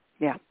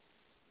 Yeah.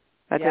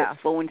 That's it,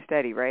 slow and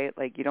steady, right?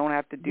 Like, you don't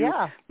have to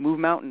move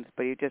mountains,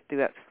 but you just do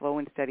that slow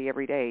and steady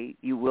every day.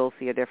 You will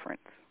see a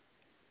difference.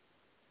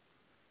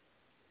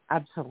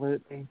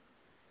 Absolutely.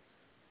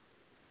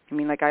 I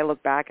mean, like, I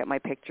look back at my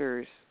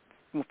pictures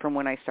from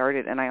when I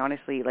started, and I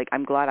honestly, like,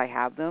 I'm glad I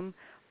have them,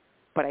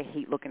 but I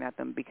hate looking at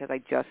them because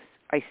I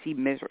see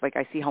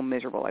how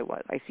miserable I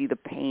was. I see the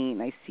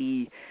pain. I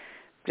see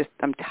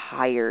I'm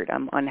tired.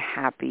 I'm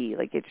unhappy.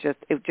 Like, it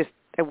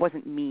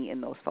wasn't me in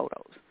those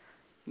photos.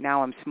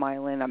 Now I'm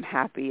smiling. I'm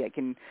happy.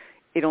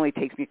 It only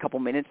takes me a couple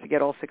minutes to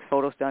get all 6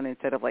 photos done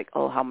instead of like,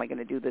 oh, how am I going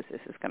to do this?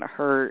 This is going to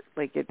hurt.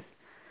 Like,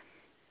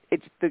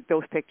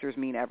 those pictures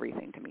mean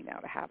everything to me now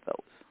to have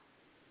those.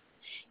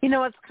 You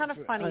know, it's kind of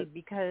funny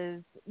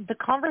because the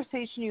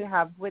conversation you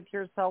have with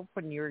yourself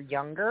when you're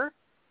younger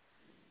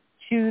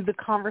to the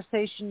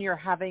conversation you're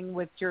having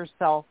with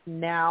yourself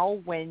now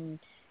when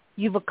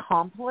you've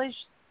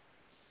accomplished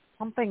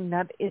something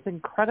that is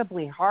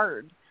incredibly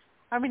hard.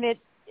 I mean,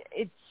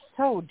 it's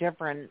so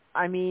different.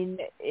 I mean,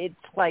 it's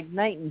like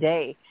night and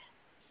day.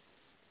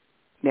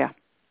 Yeah.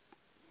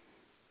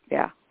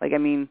 Yeah. Like, I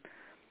mean,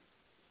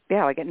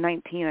 yeah, like at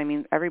 19, I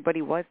mean,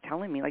 everybody was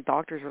telling me, like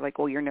doctors were like,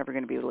 oh, you're never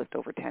going to be able to lift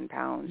over 10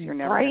 pounds. You're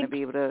never going to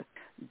be able to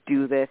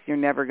do this. You're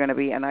never going to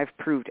be. And I've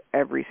proved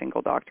every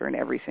single doctor and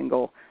every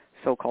single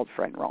so-called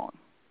friend wrong.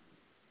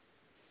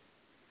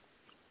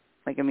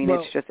 Like, I mean,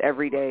 it's just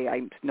every day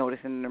I'm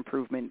noticing an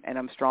improvement, and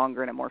I'm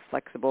stronger and I'm more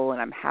flexible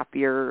and I'm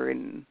happier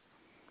and,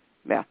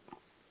 yeah.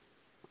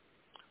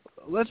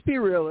 Let's be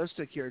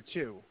realistic here,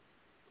 too.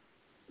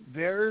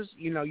 There's,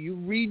 you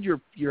read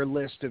your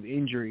list of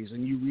injuries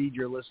and you read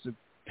your list of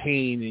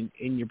pain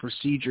and your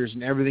procedures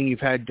and everything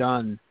you've had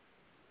done.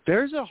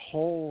 There's a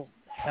whole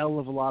hell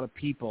of a lot of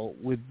people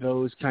with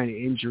those kind of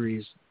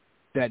injuries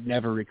that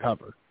never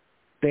recover.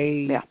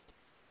 They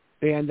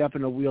end up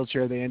in a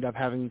wheelchair. They end up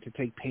having to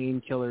take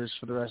painkillers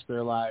for the rest of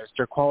their lives.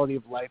 Their quality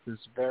of life is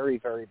very,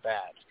 very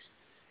bad.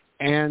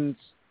 And,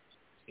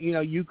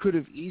 you could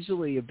have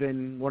easily have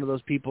been one of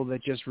those people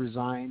that just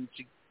resigned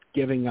to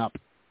giving up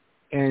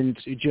and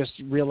just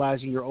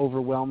realizing you're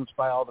overwhelmed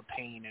by all the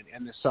pain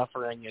and the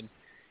suffering and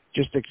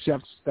just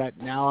accepts that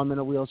now I'm in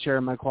a wheelchair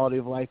and my quality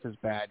of life is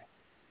bad.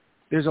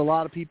 There's a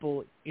lot of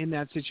people in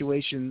that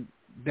situation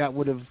that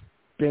would have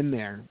been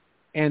there.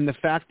 And the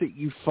fact that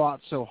you fought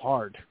so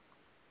hard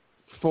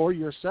for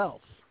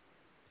yourself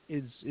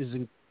is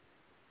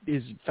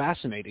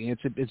fascinating.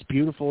 It's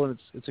beautiful and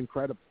it's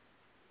incredible.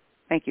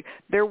 Thank you.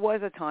 There was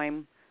a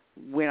time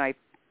when I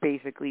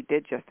basically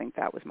did just think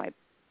that was my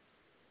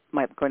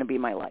going to be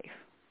my life.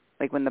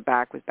 Like when the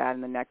back was bad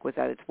and the neck was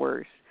at its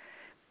worst.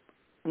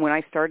 When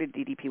I started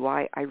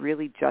DDPY, I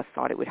really just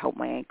thought it would help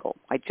my ankle.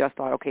 I just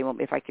thought, okay, well,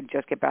 if I could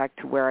just get back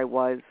to where I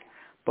was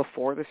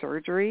before the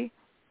surgery,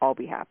 I'll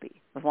be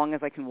happy. As long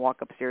as I can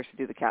walk upstairs to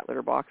do the cat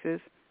litter boxes,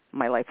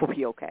 my life will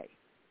be okay.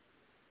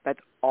 That's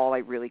all I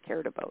really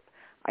cared about.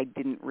 I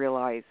didn't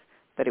realize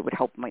that it would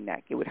help my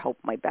neck. It would help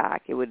my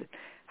back. It would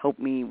help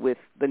me with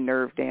the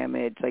nerve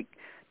damage, like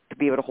to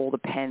be able to hold a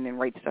pen and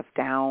write stuff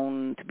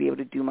down, to be able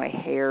to do my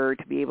hair,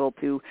 to be able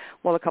to,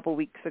 well, a couple of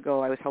weeks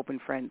ago I was helping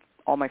friends.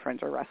 All my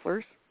friends are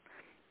wrestlers,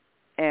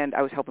 and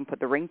I was helping put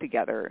the ring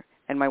together.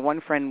 And my one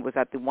friend was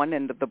at the one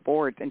end of the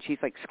board, and she's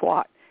like,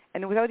 squat.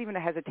 And without even a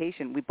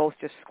hesitation, we both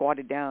just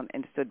squatted down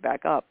and stood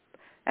back up,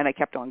 and I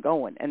kept on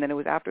going. And then it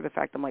was after the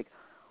fact, I'm like,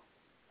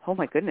 oh,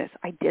 my goodness,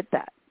 I did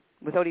that.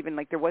 Without even,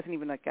 like, there wasn't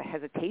even, like, a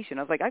hesitation.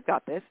 I was like, I've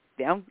got this.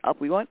 Down,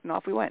 up we went, and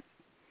off we went.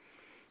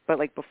 But,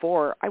 like,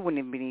 before, I wouldn't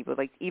even been able,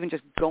 like, even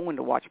just going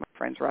to watch my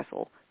friends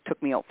wrestle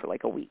took me out for,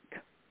 like, a week.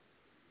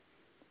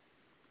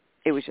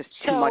 It was just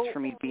too much for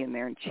me being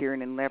there and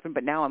cheering and laughing.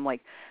 But now I'm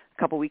like,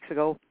 a couple weeks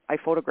ago, I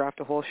photographed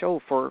a whole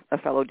show for a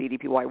fellow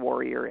DDPY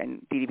warrior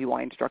and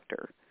DDPY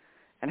instructor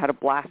and had a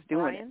blast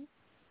doing it.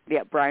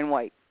 Yeah, Brian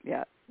White.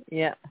 Yeah.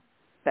 Yeah.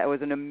 That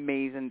was an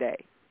amazing day.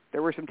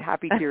 There were some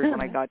happy tears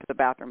when I got to the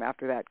bathroom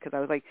after that because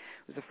I was like,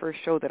 it was the first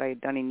show that I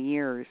had done in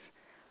years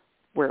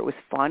where it was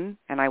fun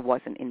and I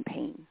wasn't in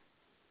pain.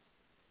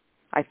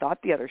 I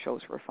thought the other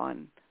shows were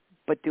fun,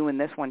 but doing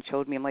this one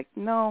showed me, I'm like,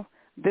 no,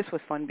 this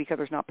was fun because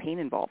there's not pain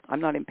involved.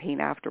 I'm not in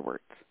pain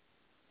afterwards.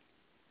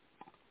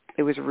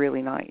 It was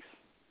really nice.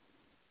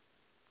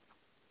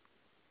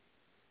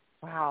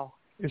 Wow.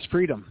 It's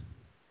freedom.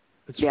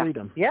 It's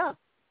freedom. Yeah.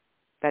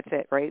 That's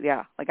it, right?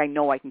 Yeah. Like I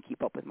know I can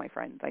keep up with my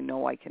friends. I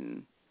know I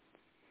can.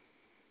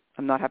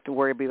 I'm not have to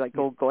worry, be like,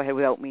 go ahead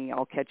without me.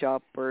 I'll catch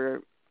up,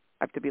 or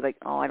I have to be like,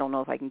 oh, I don't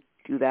know if I can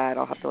do that.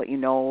 I'll have to let you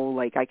know.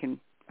 Like I can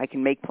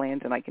make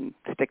plans and I can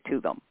stick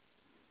to them.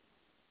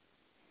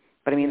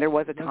 But I mean, there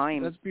was a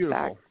time that's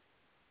beautiful.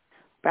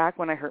 Back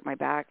when I hurt my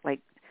back, like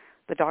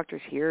the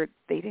doctors here,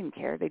 they didn't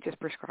care. They just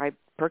prescribed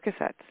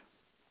Percocets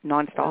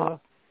nonstop.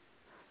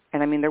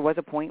 And I mean, there was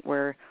a point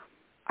where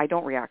I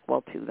don't react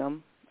well to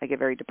them. I get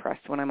very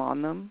depressed when I'm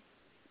on them.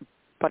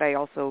 But I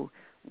also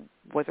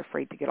was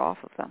afraid to get off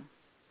of them.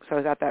 So I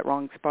was at that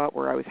wrong spot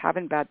where I was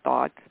having bad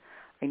thoughts.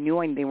 I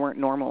knew they weren't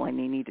normal and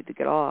they needed to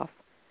get off.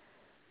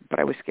 But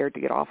I was scared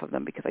to get off of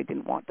them because I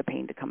didn't want the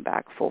pain to come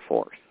back full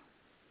force.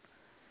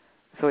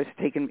 So it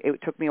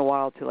took me a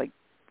while to like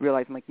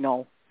realize, I'm like,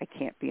 no, I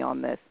can't be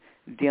on this.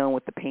 Dealing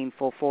with the pain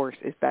full force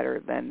is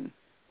better than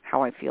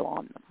how I feel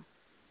on them.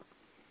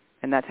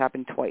 And that's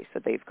happened twice,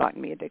 that they've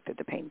gotten me addicted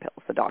to pain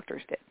pills. The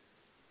doctors did.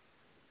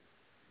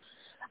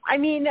 I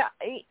mean,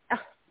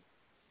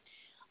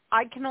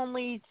 I can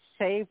only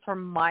say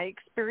from my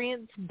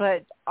experience,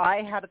 but I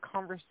had a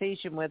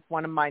conversation with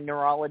one of my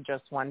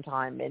neurologists one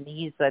time, and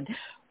he said,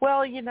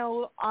 well,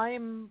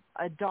 I'm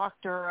a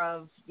doctor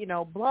of,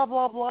 blah,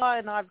 blah, blah,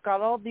 and I've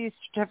got all these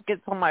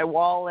certificates on my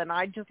wall. And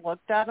I just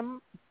looked at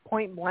him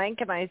point blank,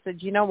 and I said,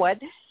 you know what?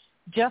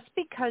 Just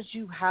because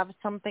you have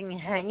something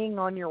hanging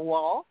on your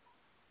wall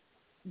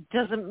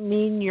doesn't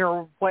mean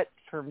you're what's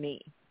for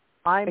me.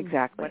 I'm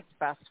exactly what's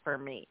best for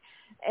me.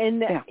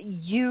 And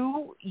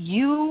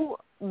you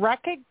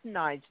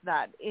recognize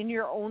that in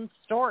your own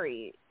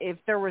story. If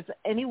there was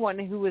anyone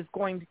who was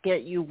going to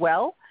get you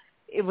well,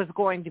 it was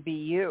going to be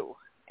you.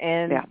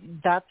 And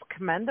that's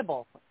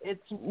commendable.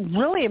 It's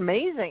really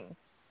amazing.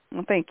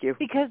 Well, thank you.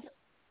 Because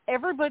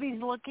everybody's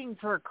looking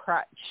for a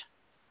crutch.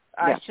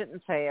 I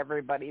shouldn't say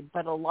everybody,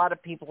 but a lot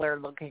of people are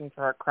looking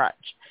for a crutch.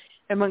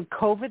 And when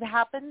COVID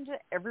happened,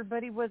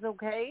 everybody was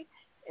okay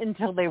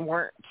until they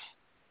weren't.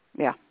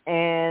 Yeah.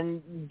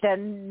 And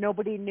then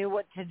nobody knew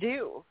what to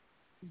do.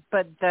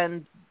 But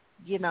then,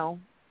 you know,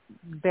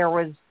 there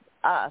was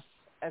us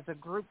as a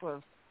group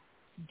of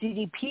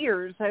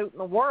DDPers out in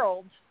the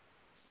world.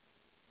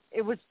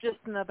 It was just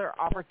another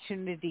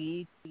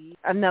opportunity,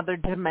 another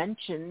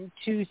dimension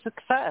to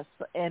success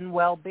and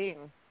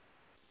well-being.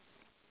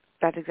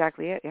 That's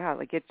exactly it. Yeah,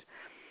 like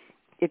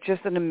it's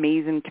just an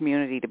amazing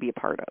community to be a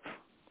part of.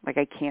 Like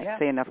I can't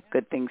say enough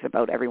good things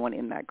about everyone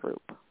in that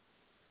group.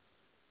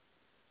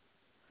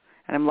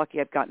 And I'm lucky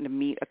I've gotten to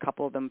meet a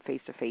couple of them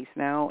face to face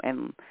now,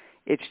 and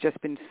it's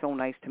just been so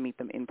nice to meet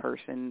them in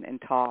person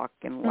and talk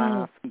and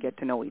laugh and get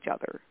to know each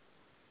other.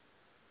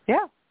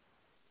 Yeah.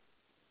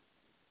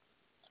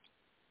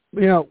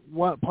 You know,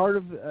 what part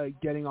of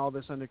getting all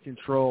this under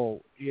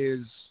control is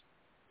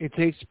it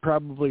takes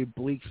probably a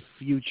bleak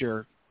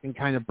future and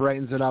kind of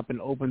brightens it up and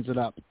opens it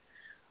up.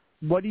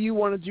 What do you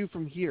want to do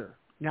from here?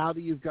 Now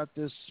that you've got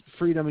this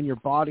freedom in your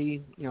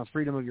body, you know,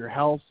 freedom of your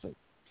health,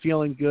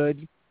 feeling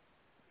good,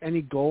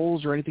 any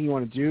goals or anything you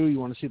want to do? You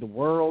want to see the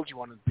world? You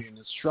want to be an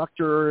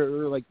instructor?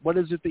 Or like, what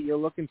is it that you're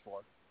looking for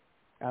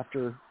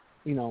after,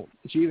 you know,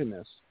 achieving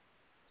this?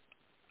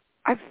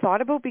 I've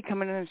thought about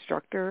becoming an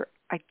instructor.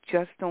 I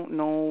just don't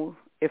know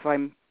if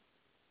I'm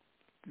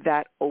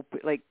that open.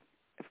 Like,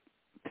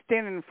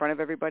 standing in front of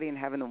everybody and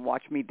having them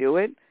watch me do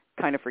it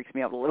kind of freaks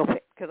me out a little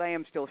bit because I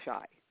am still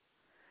shy.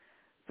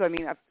 So, I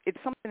mean, it's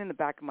something in the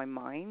back of my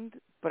mind,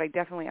 but I'm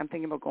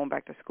thinking about going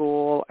back to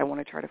school. I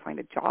want to try to find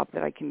a job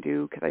that I can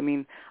do because, I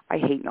mean, I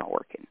hate not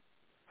working.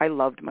 I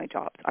loved my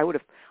jobs.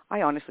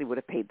 I honestly would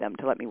have paid them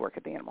to let me work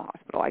at the animal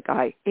hospital.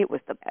 It was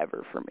the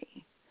ever for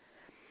me.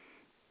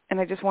 And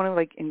I just want to,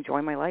 like,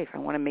 enjoy my life. I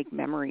want to make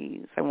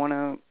memories. I want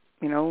to,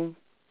 you know,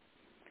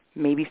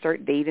 maybe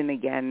start dating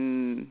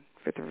again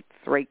for the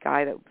right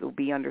guy that will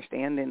be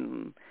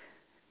understanding,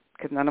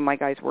 because none of my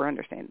guys were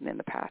understanding in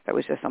the past. That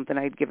was just something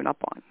I had given up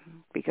on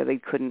because they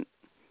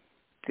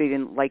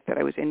didn't like that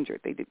I was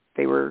injured. It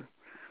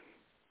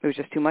was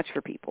just too much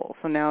for people.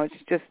 So now it's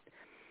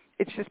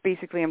just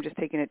basically I'm just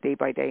taking it day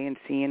by day and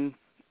seeing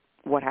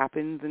what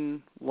happens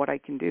and what I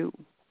can do.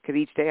 Because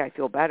each day I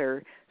feel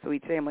better. So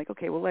each day I'm like,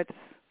 okay, well,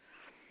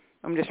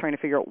 I'm just trying to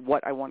figure out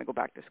what I want to go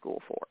back to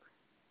school for.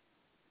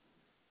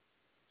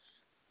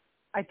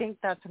 I think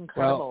that's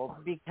incredible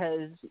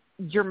because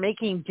you're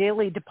making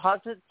daily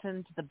deposits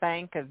into the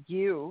bank of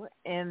you,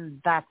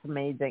 and that's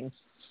amazing.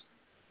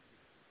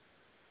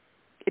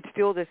 It's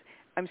still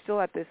I'm still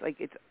at this, like,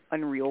 it's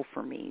unreal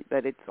for me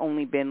that it's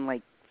only been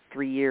like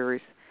 3 years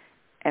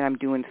and I'm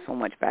doing so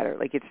much better.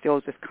 Like, it still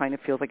just kind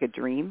of feels like a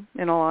dream,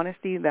 in all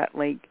honesty, that,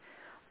 like,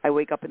 I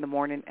wake up in the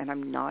morning and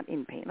I'm not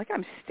in pain. Like,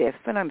 I'm stiff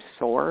and I'm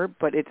sore,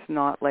 but it's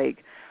not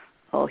like,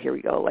 oh, here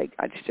we go. Like,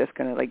 it's just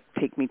going to, like,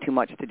 take me too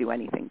much to do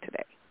anything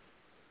today.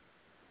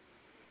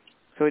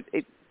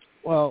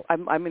 So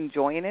I'm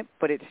enjoying it,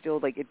 but it's still,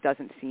 like, it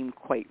doesn't seem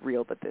quite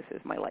real that this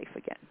is my life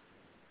again.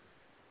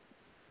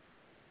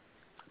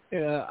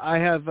 Yeah, I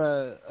have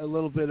a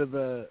little bit of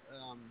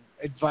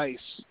advice.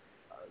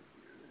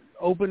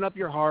 Open up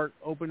your heart,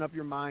 open up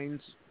your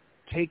minds,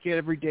 take it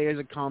every day as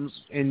it comes,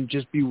 and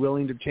just be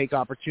willing to take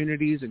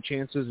opportunities and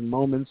chances and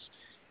moments.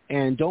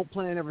 And don't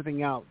plan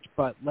everything out,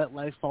 but let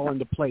life fall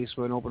into place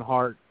with an open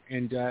heart.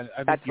 And I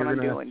think you're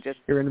going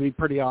to be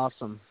pretty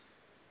awesome.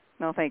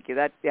 No, thank you.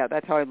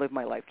 That's how I live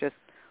my life. Just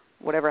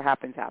whatever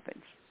happens,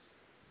 happens.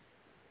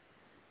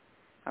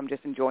 I'm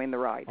just enjoying the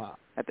ride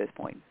at this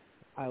point.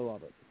 I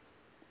love it.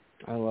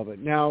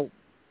 Now,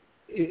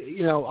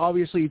 you know,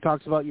 obviously you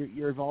talked about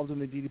you're involved in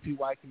the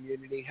DDPY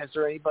community. Has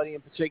there anybody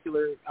in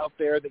particular out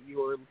there that you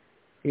were,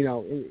 you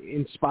know,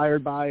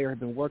 inspired by or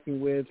have been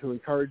working with who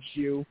encouraged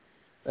you?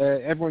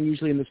 Everyone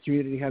usually in this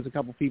community has a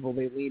couple people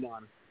they lean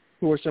on.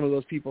 Who are some of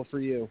those people for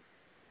you?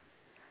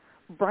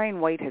 Brian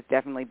White has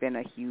definitely been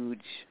a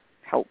huge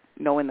help,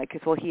 knowing, like,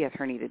 because, well, he has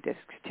herniated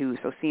discs too,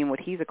 so seeing what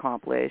he's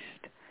accomplished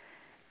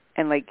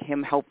and, like,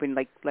 him helping,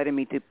 like, letting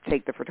me to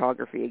take the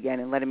photography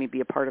again and letting me be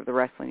a part of the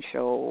wrestling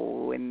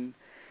show and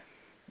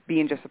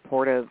being just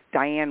supportive.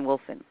 Diane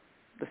Wilson,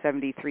 the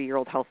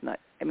 73-year-old health nut.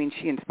 I mean,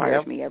 she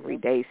inspires me every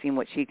day, seeing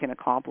what she can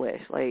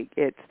accomplish. Like,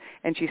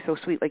 and she's so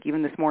sweet. Like,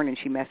 even this morning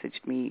she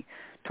messaged me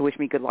to wish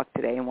me good luck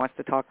today and wants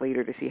to talk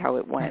later to see how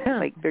it went.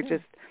 Like, they're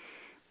just,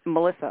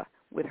 Melissa,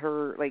 with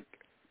her, like,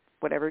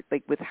 whatever,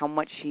 like, with how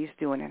much she's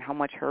doing and how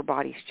much her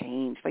body's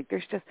changed. Like,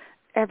 there's just,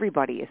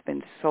 everybody has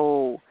been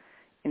so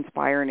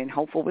inspiring and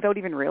helpful without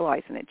even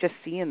realizing it, just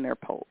seeing their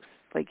posts.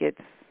 Like,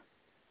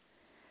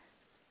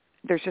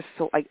 there's just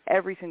so, like,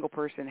 every single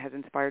person has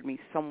inspired me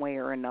some way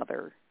or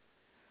another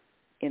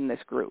in this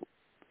group.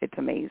 it's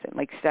amazing.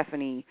 Like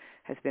Stephanie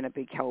has been a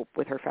big help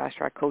with her fast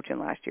track coaching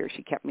last year.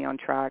 She kept me on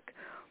track.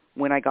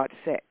 When I got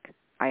sick,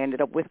 I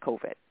ended up with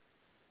COVID,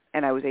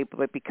 and I was able,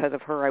 but because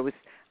of her,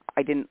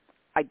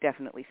 I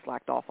definitely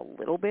slacked off a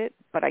little bit,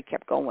 but I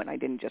kept going. I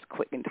didn't just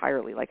quit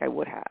entirely like I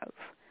would have.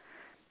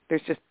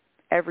 There's just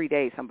every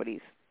day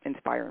somebody's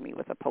inspiring me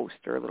with a post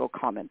or a little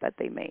comment that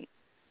they make.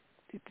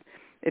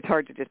 It's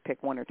hard to just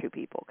pick one or two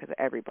people because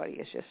everybody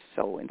is just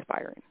so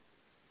inspiring.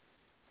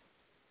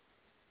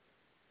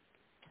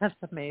 That's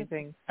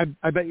amazing.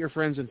 I bet your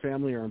friends and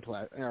family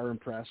are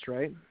impressed,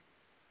 right?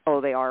 Oh,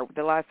 they are.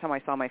 The last time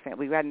I saw my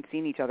family, we hadn't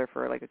seen each other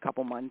for like a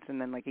couple months and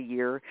then like a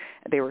year.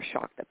 They were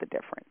shocked at the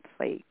difference.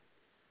 Like,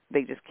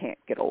 they just can't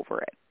get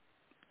over it.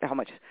 How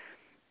much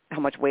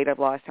weight I've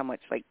lost, how much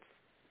like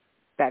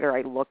better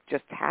I look,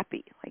 just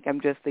happy. Like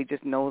they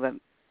just know that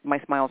my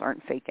smiles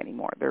aren't fake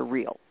anymore. They're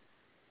real.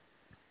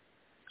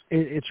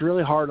 It's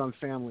really hard on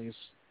families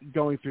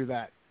going through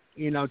that,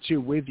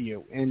 too, with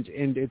you. And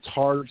it's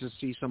hard to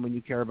see someone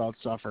you care about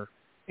suffer.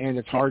 And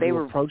it's hard to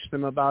approach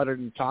them about it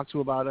and talk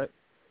to about it.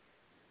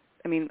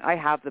 I mean, I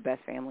have the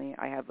best family.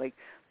 I have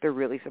they're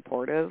really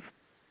supportive,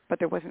 but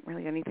there wasn't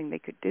really anything they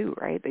could do,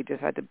 right? They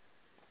just had to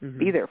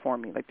be there for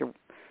me. Like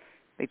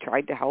they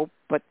tried to help,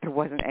 but there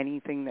wasn't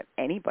anything that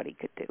anybody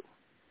could do.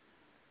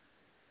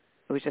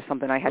 It was just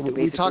something I had to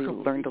basically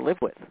learn to live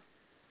with.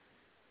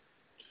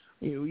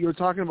 You were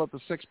talking about the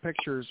 6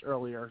 pictures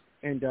earlier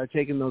and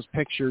taking those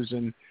pictures,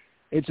 and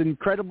it's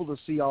incredible to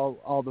see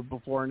all the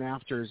before and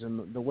afters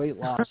and the weight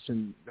loss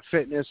and the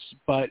fitness,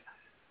 but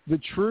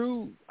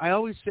I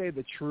always say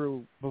the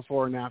true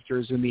before and after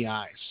is in the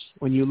eyes.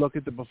 When you look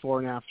at the before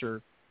and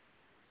after,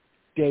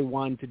 day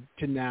one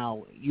to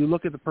now, you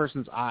look at the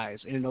person's eyes,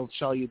 and it'll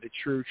show you the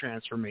true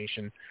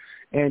transformation.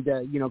 And,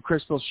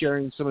 Crystal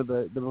sharing some of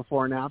the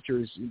before and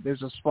afters,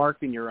 there's a spark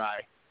in your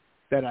eye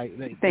that I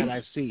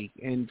see.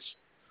 And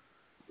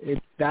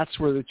that's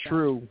where the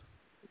true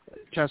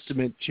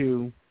testament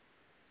to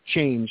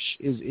change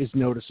is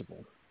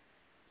noticeable.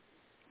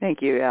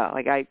 Thank you. Yeah.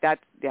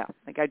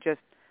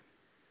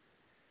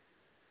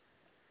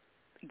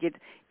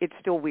 It's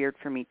still weird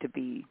for me to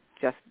be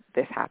just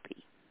this happy.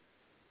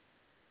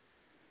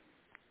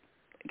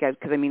 Because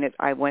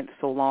I went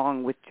so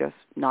long with just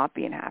not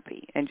being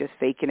happy and just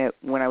faking it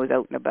when I was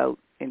out and about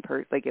out in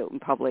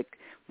public.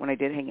 When I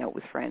did hang out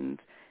with friends,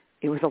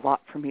 it was a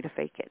lot for me to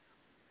fake it.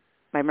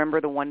 I remember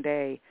the one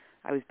day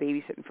I was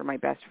babysitting for my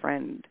best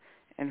friend,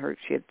 and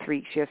she has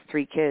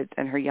 3 kids,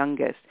 and her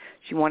youngest,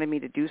 she wanted me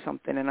to do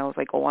something, and I was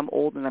like, oh, I'm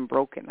old and I'm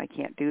broken, I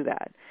can't do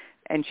that.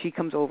 And she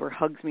comes over,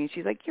 hugs me, and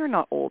she's like, you're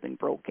not old and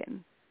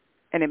broken.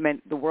 And it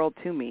meant the world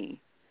to me.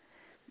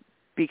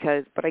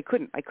 But I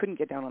couldn't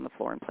get down on the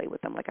floor and play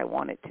with them like I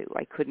wanted to.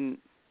 I couldn't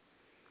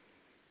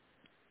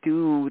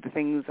do the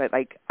things that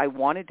I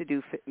wanted to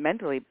do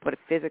mentally, but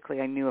physically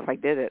I knew if I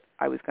did it,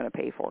 I was going to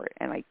pay for it,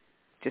 and I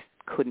just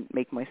couldn't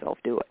make myself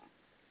do it.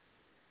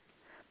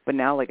 But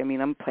now,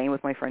 I'm playing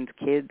with my friends'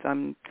 kids.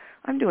 I'm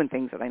doing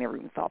things that I never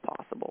even thought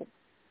possible.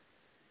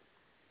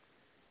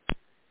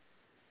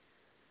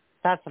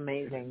 That's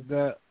amazing.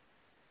 The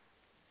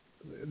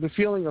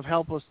feeling of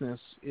helplessness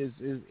is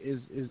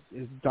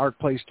a dark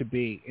place to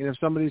be. And if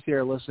somebody's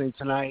here listening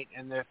tonight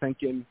and they're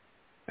thinking,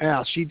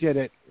 "Yeah, she did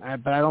it,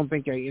 but I don't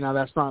think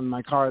that's not in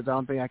my cards. I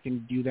don't think I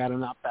can do that.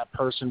 I'm not that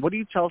person." What do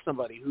you tell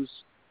somebody who's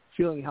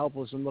feeling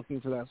helpless and looking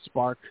for that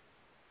spark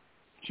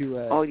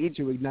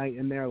to ignite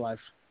in their life?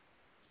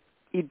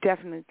 You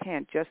definitely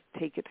can't. Just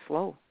take it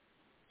slow.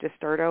 Just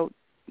start out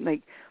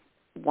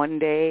one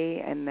day,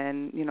 and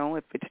then,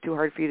 if it's too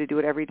hard for you to do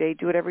it every day,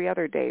 do it every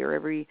other day or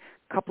every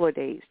couple of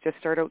days. Just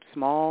start out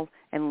small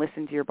and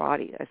listen to your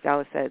body. As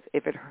Dallas says,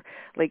 if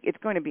it's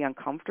going to be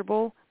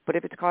uncomfortable, but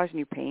if it's causing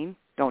you pain,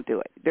 don't do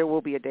it. There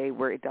will be a day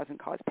where it doesn't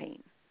cause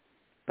pain.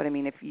 But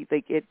if you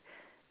it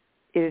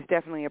is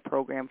definitely a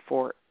program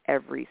for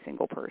every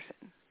single person,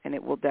 and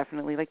it will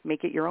definitely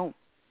make it your own.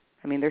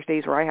 There's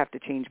days where I have to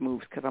change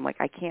moves because I'm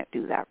I can't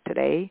do that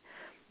today,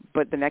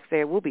 but the next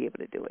day I will be able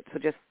to do it. So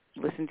just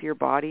listen to your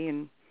body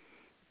and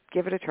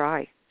give it a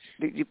try.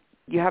 You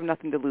have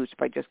nothing to lose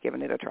by just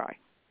giving it a try.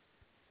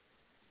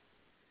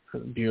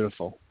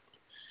 Beautiful.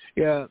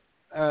 Yeah.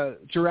 To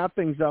wrap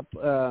things up,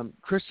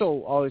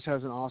 Crystal always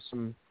has an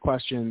awesome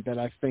question that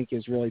I think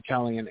is really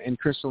telling, and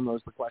Crystal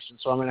knows the question,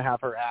 so I'm going to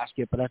have her ask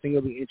it, but I think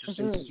it'll be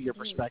interesting to see your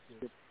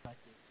perspective.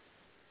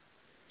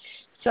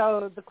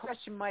 So the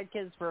question Mike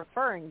is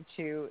referring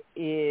to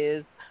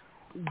is,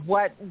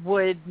 what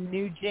would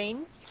new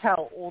Jane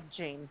tell old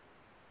Jane?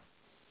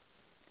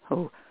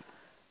 Oh,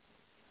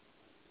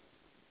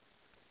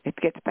 it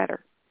gets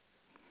better.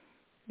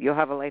 You'll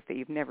have a life that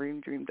you've never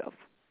even dreamed of.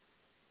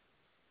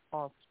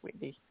 Oh,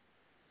 sweetie.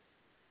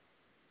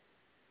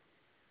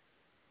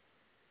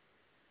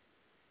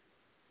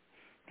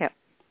 Yeah.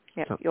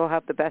 You'll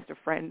have the best of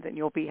friends, and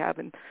you'll be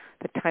having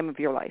the time of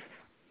your life.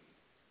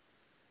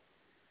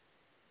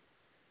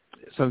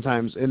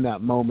 Sometimes in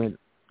that moment,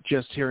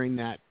 just hearing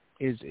that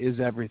is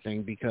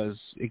everything, because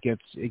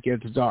it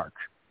gets dark,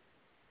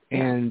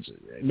 and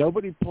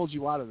nobody pulled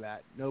you out of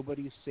that.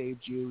 Nobody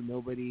saved you.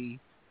 Nobody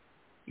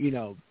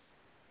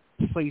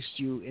placed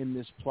you in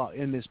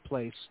this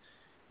place.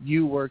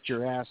 You worked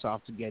your ass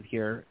off to get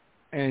here,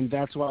 and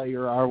that's why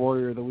you're our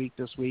Warrior of the Week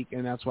this week,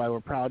 and that's why we're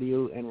proud of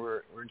you, and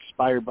we're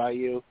inspired by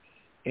you,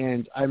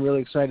 and I'm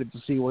really excited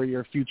to see where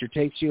your future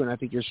takes you, and I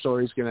think your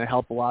story is going to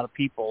help a lot of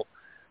people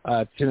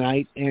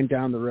tonight and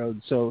down the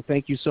road. So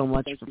thank you so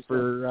much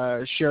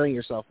for sharing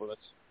yourself with us.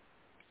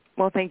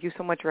 Well, thank you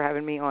so much for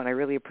having me on. I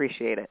really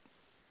appreciate it.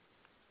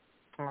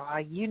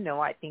 I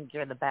think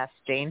you're the best,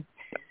 Jane.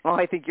 Oh,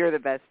 I think you're the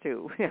best,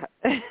 too. Yeah.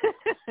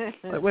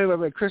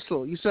 Wait,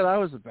 Crystal, you said I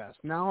was the best.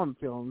 Now I'm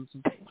feeling,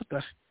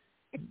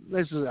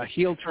 this is a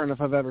heel turn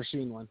if I've ever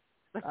seen one.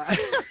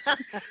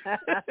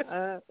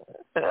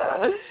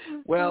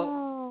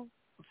 Well,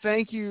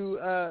 thank you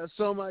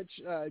so much,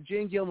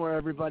 Jane Gilmour,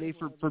 everybody,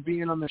 for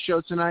being on the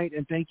show tonight,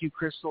 and thank you,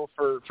 Crystal,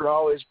 for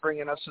always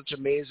bringing us such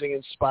amazing,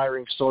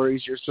 inspiring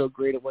stories. You're so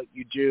great at what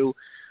you do.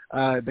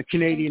 The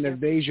Canadian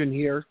Invasion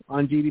here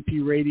on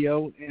DDP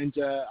Radio, and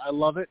I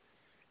love it.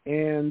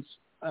 And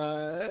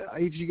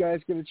if you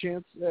guys get a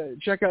chance,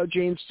 check out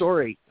Jane's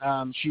story.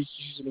 She's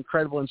an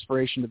incredible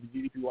inspiration to the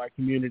DDPY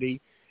community,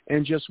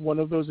 and just one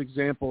of those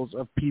examples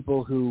of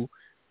people who,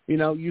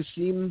 you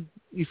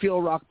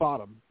feel rock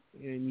bottom,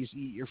 and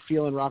you're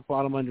feeling rock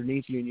bottom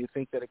underneath you, and you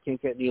think that it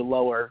can't get any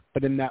lower.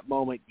 But in that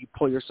moment, you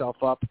pull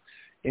yourself up,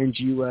 and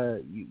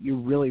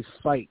you really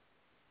fight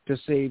to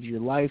save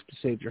your life, to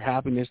save your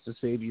happiness, to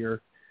save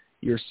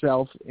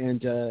yourself.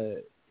 And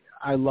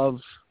I love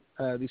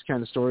these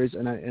kind of stories,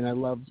 and I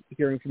love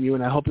hearing from you.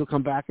 And I hope you'll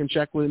come back and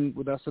check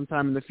with us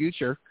sometime in the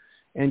future,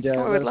 and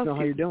let us know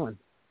how you're doing.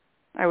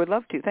 I would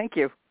love to. Thank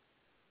you.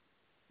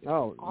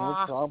 Oh,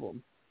 no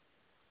problem.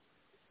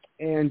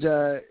 And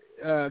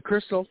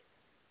Crystal.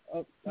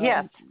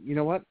 Yes. You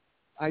know what?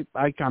 I'm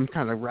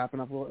kind of wrapping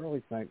up a little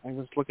early tonight. I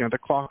was looking at the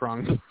clock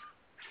wrong.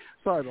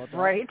 Sorry about that.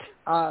 Right.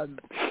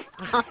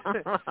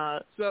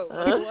 So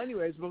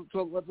anyways,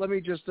 let me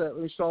just let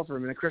me stall for a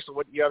minute. Crystal,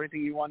 do you have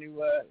anything you want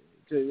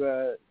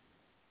to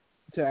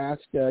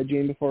ask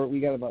Jane before we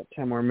got about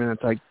 10 more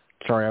minutes?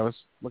 Sorry, I was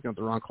looking at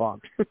the wrong clock.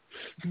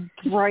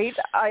 Right.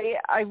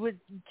 I was,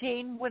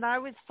 Jane, when I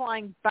was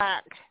flying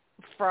back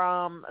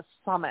from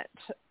Summit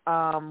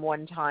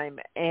one time,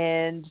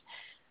 and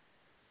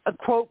a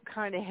quote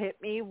kind of hit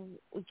me,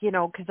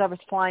 because I was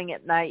flying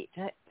at night,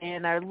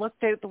 and I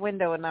looked out the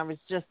window and I was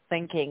just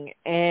thinking,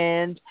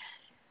 and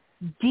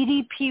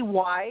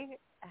DDPY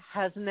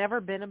has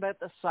never been about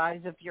the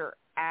size of your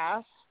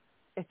ass.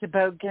 It's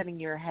about getting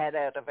your head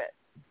out of it.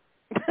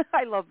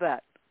 I love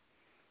that.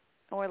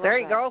 Oh, I love there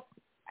that. You go.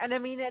 And I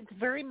mean, it's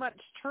very much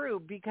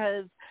true,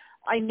 because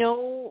I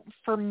know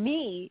for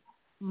me,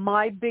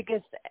 my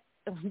biggest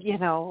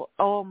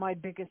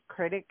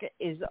critic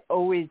is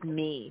always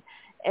me.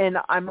 And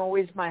I'm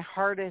always my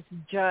hardest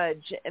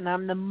judge, and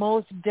I'm the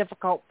most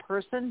difficult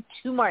person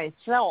to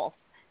myself,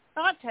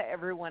 not to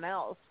everyone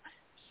else.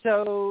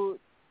 So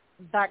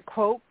that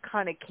quote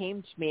kind of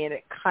came to me, and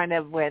it kind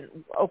of went,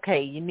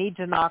 okay, you need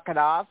to knock it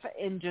off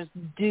and just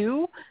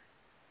do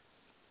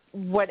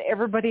what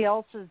everybody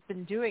else has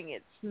been doing.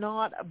 It's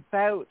not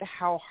about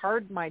how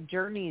hard my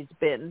journey's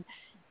been.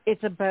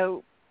 It's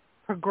about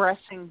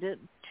progressing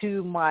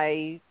to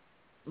my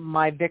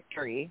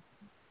victory.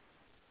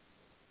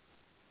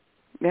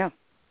 Yeah.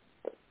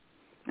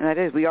 And that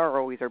is, we are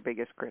always our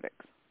biggest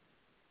critics.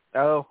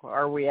 Oh,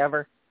 are we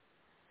ever?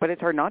 But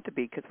it's hard not to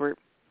be, because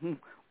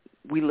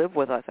we live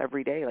with us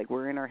every day. Like,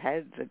 we're in our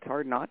heads. It's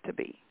hard not to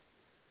be.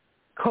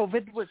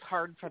 COVID was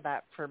hard for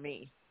that for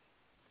me.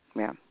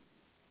 Yeah.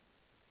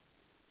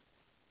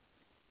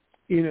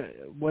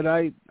 What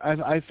I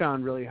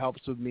found really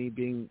helps with me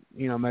being,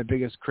 my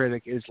biggest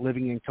critic is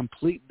living in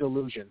complete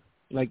delusion.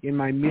 Like, in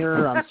my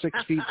mirror, I'm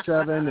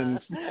 6'7"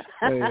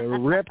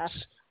 and ripped,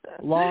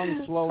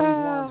 long, flowing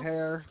blonde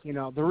hair.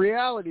 The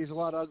reality is a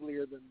lot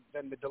uglier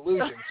than the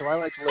delusion, so I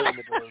like to live in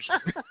the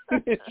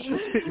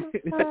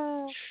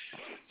delusion.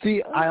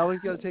 See, I always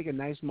got to take a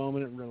nice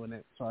moment and ruin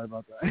it. Sorry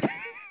about that.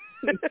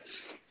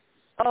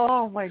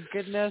 Oh, my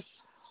goodness.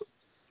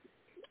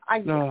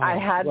 I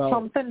had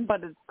something,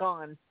 but it's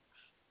gone.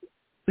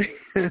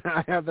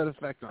 I have that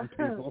effect on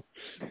people.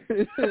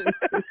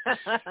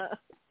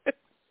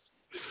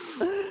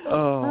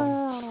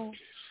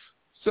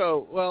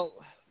 So, well,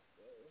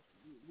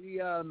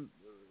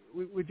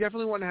 we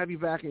definitely want to have you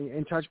back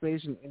and touch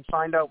base and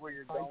find out where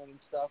you're going and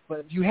stuff. But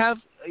if you have,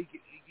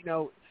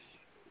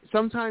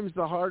 sometimes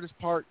the hardest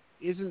part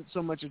isn't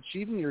so much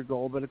achieving your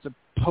goal, but it's a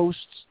post,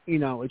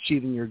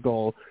 achieving your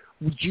goal.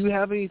 Would you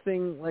have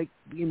anything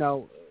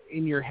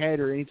in your head,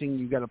 or anything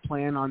you got a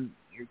plan on?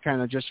 You're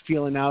kind of just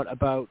feeling out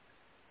about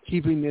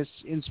keeping this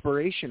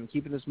inspiration,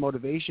 keeping this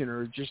motivation,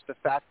 or just the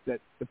fact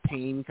that the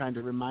pain kind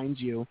of reminds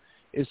you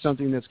is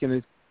something that's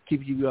going to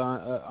keep you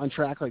on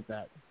track like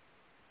that?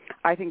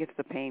 I think it's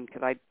the pain,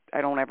 because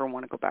I don't ever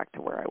want to go back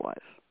to where I was.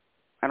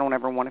 I don't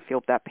ever want to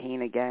feel that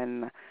pain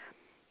again.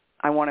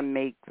 I want to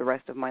make the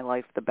rest of my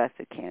life the best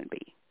it can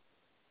be.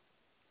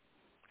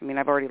 I mean,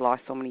 I've already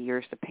lost so many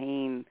years to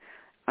pain.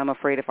 I'm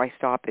afraid if I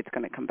stop, it's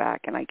going to come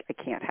back, and I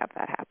can't have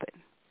that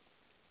happen.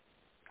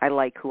 I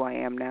like who I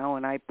am now,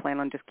 and I plan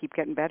on just keep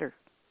getting better.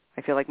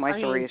 I feel like my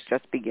story is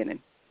just beginning.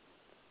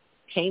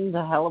 Pain's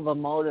a hell of a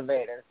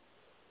motivator.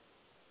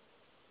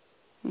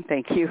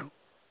 Thank you.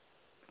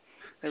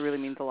 That really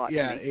means a lot to me.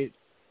 Yeah,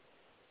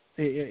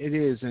 it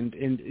is. And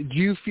do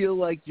you feel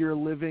like you're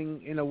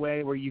living in a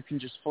way where you can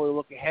just fully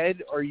look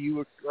ahead, or do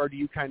you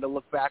kind of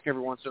look back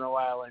every once in a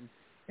while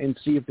and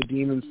see if the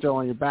demon's still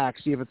on your back,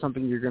 see if it's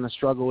something you're going to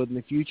struggle with in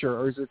the future,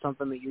 or is it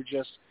something that you're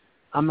just,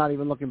 I'm not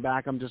even looking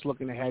back, I'm just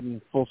looking ahead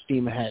and full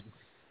steam ahead?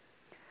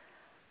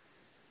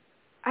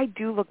 I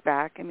do look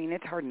back. I mean,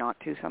 it's hard not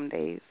to some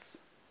days.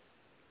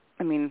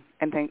 I mean,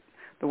 and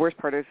the worst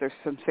part is there's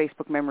some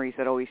Facebook memories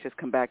that always just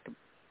come back to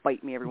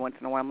bite me every once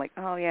in a while. I'm like,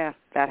 oh, yeah,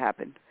 that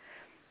happened.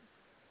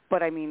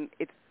 But, I mean,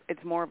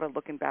 it's more of a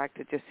looking back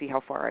to just see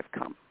how far I've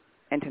come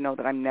and to know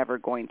that I'm never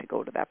going to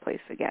go to that place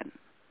again.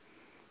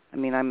 I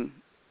mean,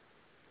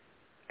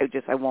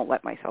 I won't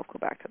let myself go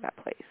back to that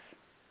place.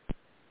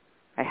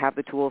 I have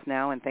the tools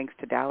now, and thanks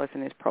to Dallas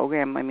and his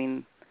program, I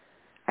mean,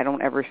 I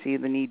don't ever see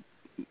the need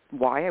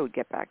why I would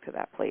get back to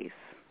that place.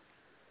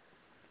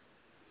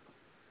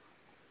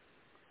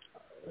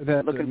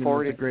 Looking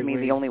forward is, to me,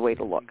 the only way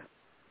to look.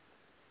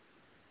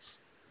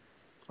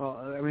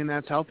 Well, I mean,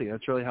 that's healthy.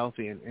 That's really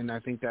healthy, and I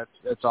think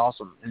that's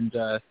awesome. And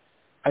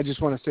I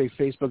just want to say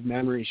Facebook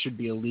memories should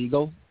be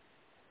illegal,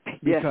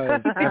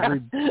 because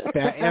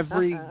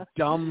every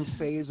dumb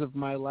phase of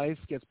my life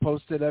gets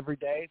posted every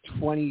day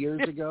 20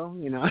 years ago,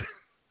 you know.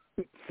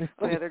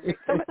 Oh, yeah, they're great.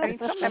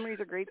 Some memories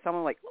are great. Some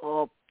are like,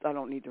 oh, I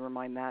don't need to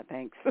remind that,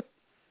 thanks.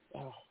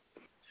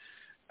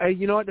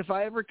 You know what? If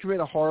I ever commit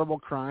a horrible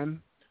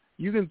crime,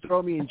 you can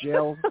throw me in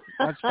jail.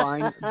 That's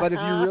fine. But if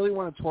you really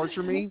want to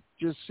torture me,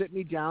 just sit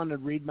me down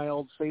and read my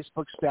old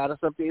Facebook status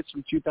updates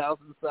from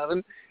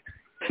 2007.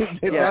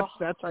 Yeah.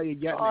 That's how you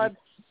get me.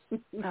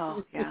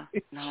 Oh, yeah,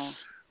 no.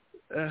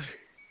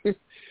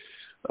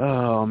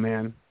 Oh,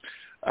 man.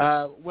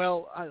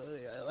 Well,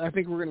 I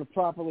think we're going to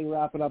properly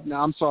wrap it up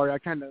now. I'm sorry. I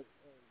kind of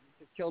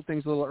killed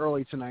things a little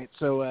early tonight.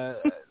 So,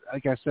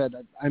 like I said,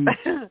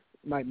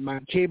 my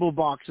cable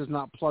box is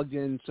not plugged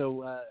in,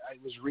 so I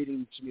was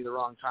reading to me the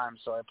wrong time,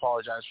 so I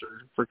apologize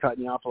for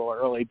cutting you off a little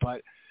early.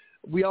 But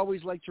we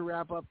always like to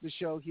wrap up the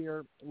show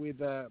here with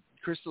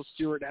Crystal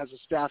Stewart as a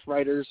staff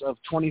writers of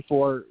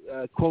 24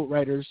 quote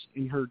writers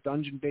in her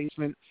dungeon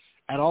basement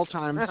at all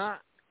times,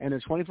 and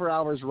it's 24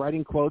 hours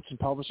writing quotes and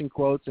publishing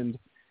quotes, and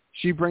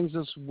she brings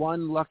us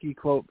one lucky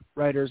quote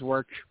writer's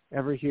work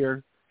every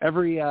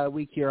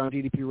week here on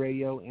DDP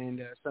Radio,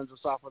 and sends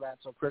us off with that.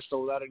 So,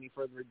 Crystal, without any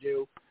further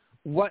ado,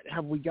 what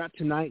have we got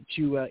tonight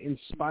to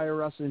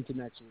inspire us into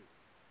next week?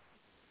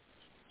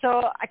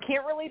 So I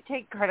can't really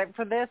take credit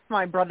for this.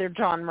 My brother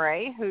John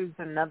Ray, who's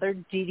another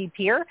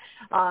DDPer,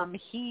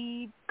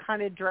 he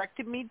kind of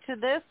directed me to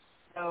this,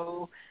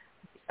 so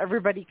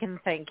everybody can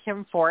thank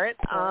him for it.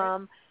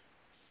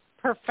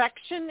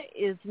 Perfection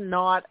is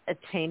not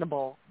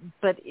attainable,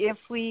 but if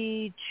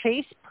we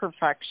chase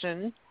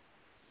perfection,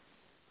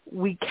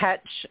 we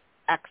catch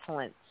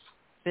excellence.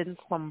 Vince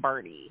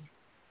Lombardi.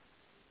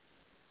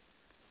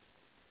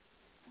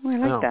 Oh, I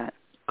like that.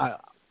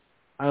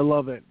 I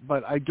love it,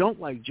 but I don't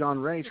like John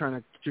Ray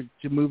trying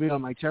to move in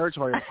on my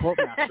territory of quote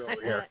master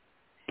over here.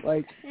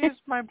 Like, he's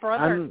my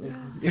brother.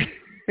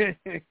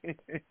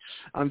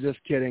 I'm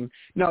just kidding.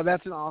 No,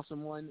 that's an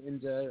awesome one,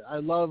 and I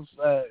love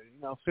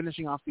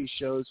finishing off these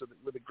shows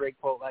with a great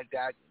quote like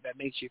that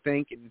makes you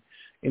think and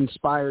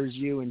inspires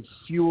you and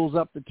fuels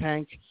up the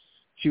tank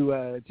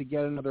to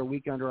get another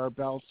week under our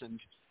belts. And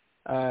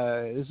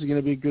this is going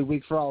to be a good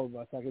week for all of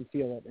us. I can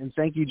feel it. And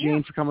thank you,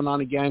 Jane, for coming on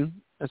again.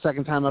 A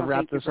second time I've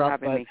wrapped this up,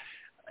 but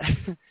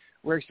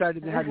we're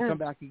excited to have you come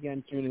back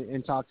again soon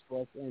and talk to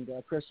us. And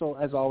Crystal,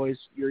 as always,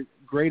 you're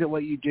great at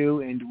what you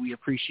do, and we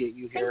appreciate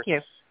you here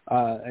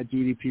at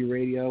DDP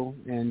Radio.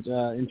 And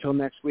until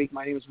next week,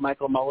 my name is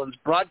Michael Mullins,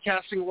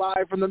 broadcasting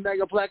live from the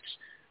Megaplex.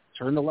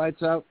 Turn the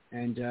lights out,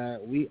 and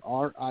we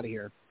are out of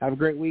here. Have a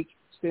great week.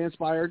 Stay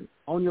inspired.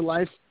 Own your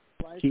life.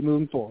 Keep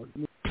moving forward.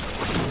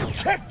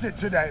 Kicked it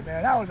today,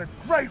 man. That was a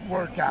great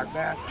workout,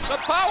 man. The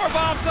power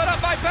bomb set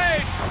up by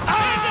Page.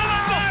 Into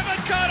the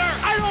Diamond Cutter.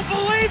 I don't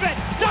believe it.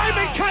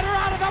 Diamond Cutter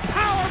out of the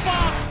power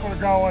bomb.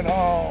 We're going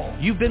home.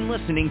 You've been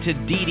listening to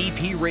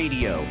DDP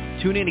Radio.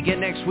 Tune in again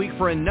next week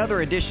for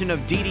another edition of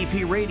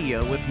DDP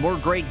Radio with more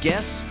great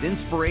guests,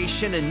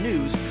 inspiration, and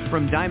news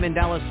from Diamond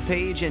Dallas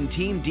Page and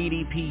Team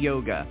DDP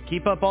Yoga.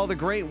 Keep up all the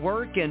great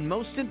work, and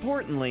most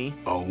importantly,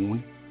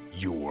 own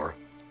your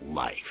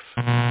life.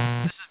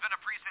 This has been a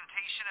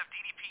presentation of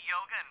DDP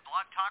Yoga and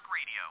Blog Talk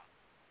Radio.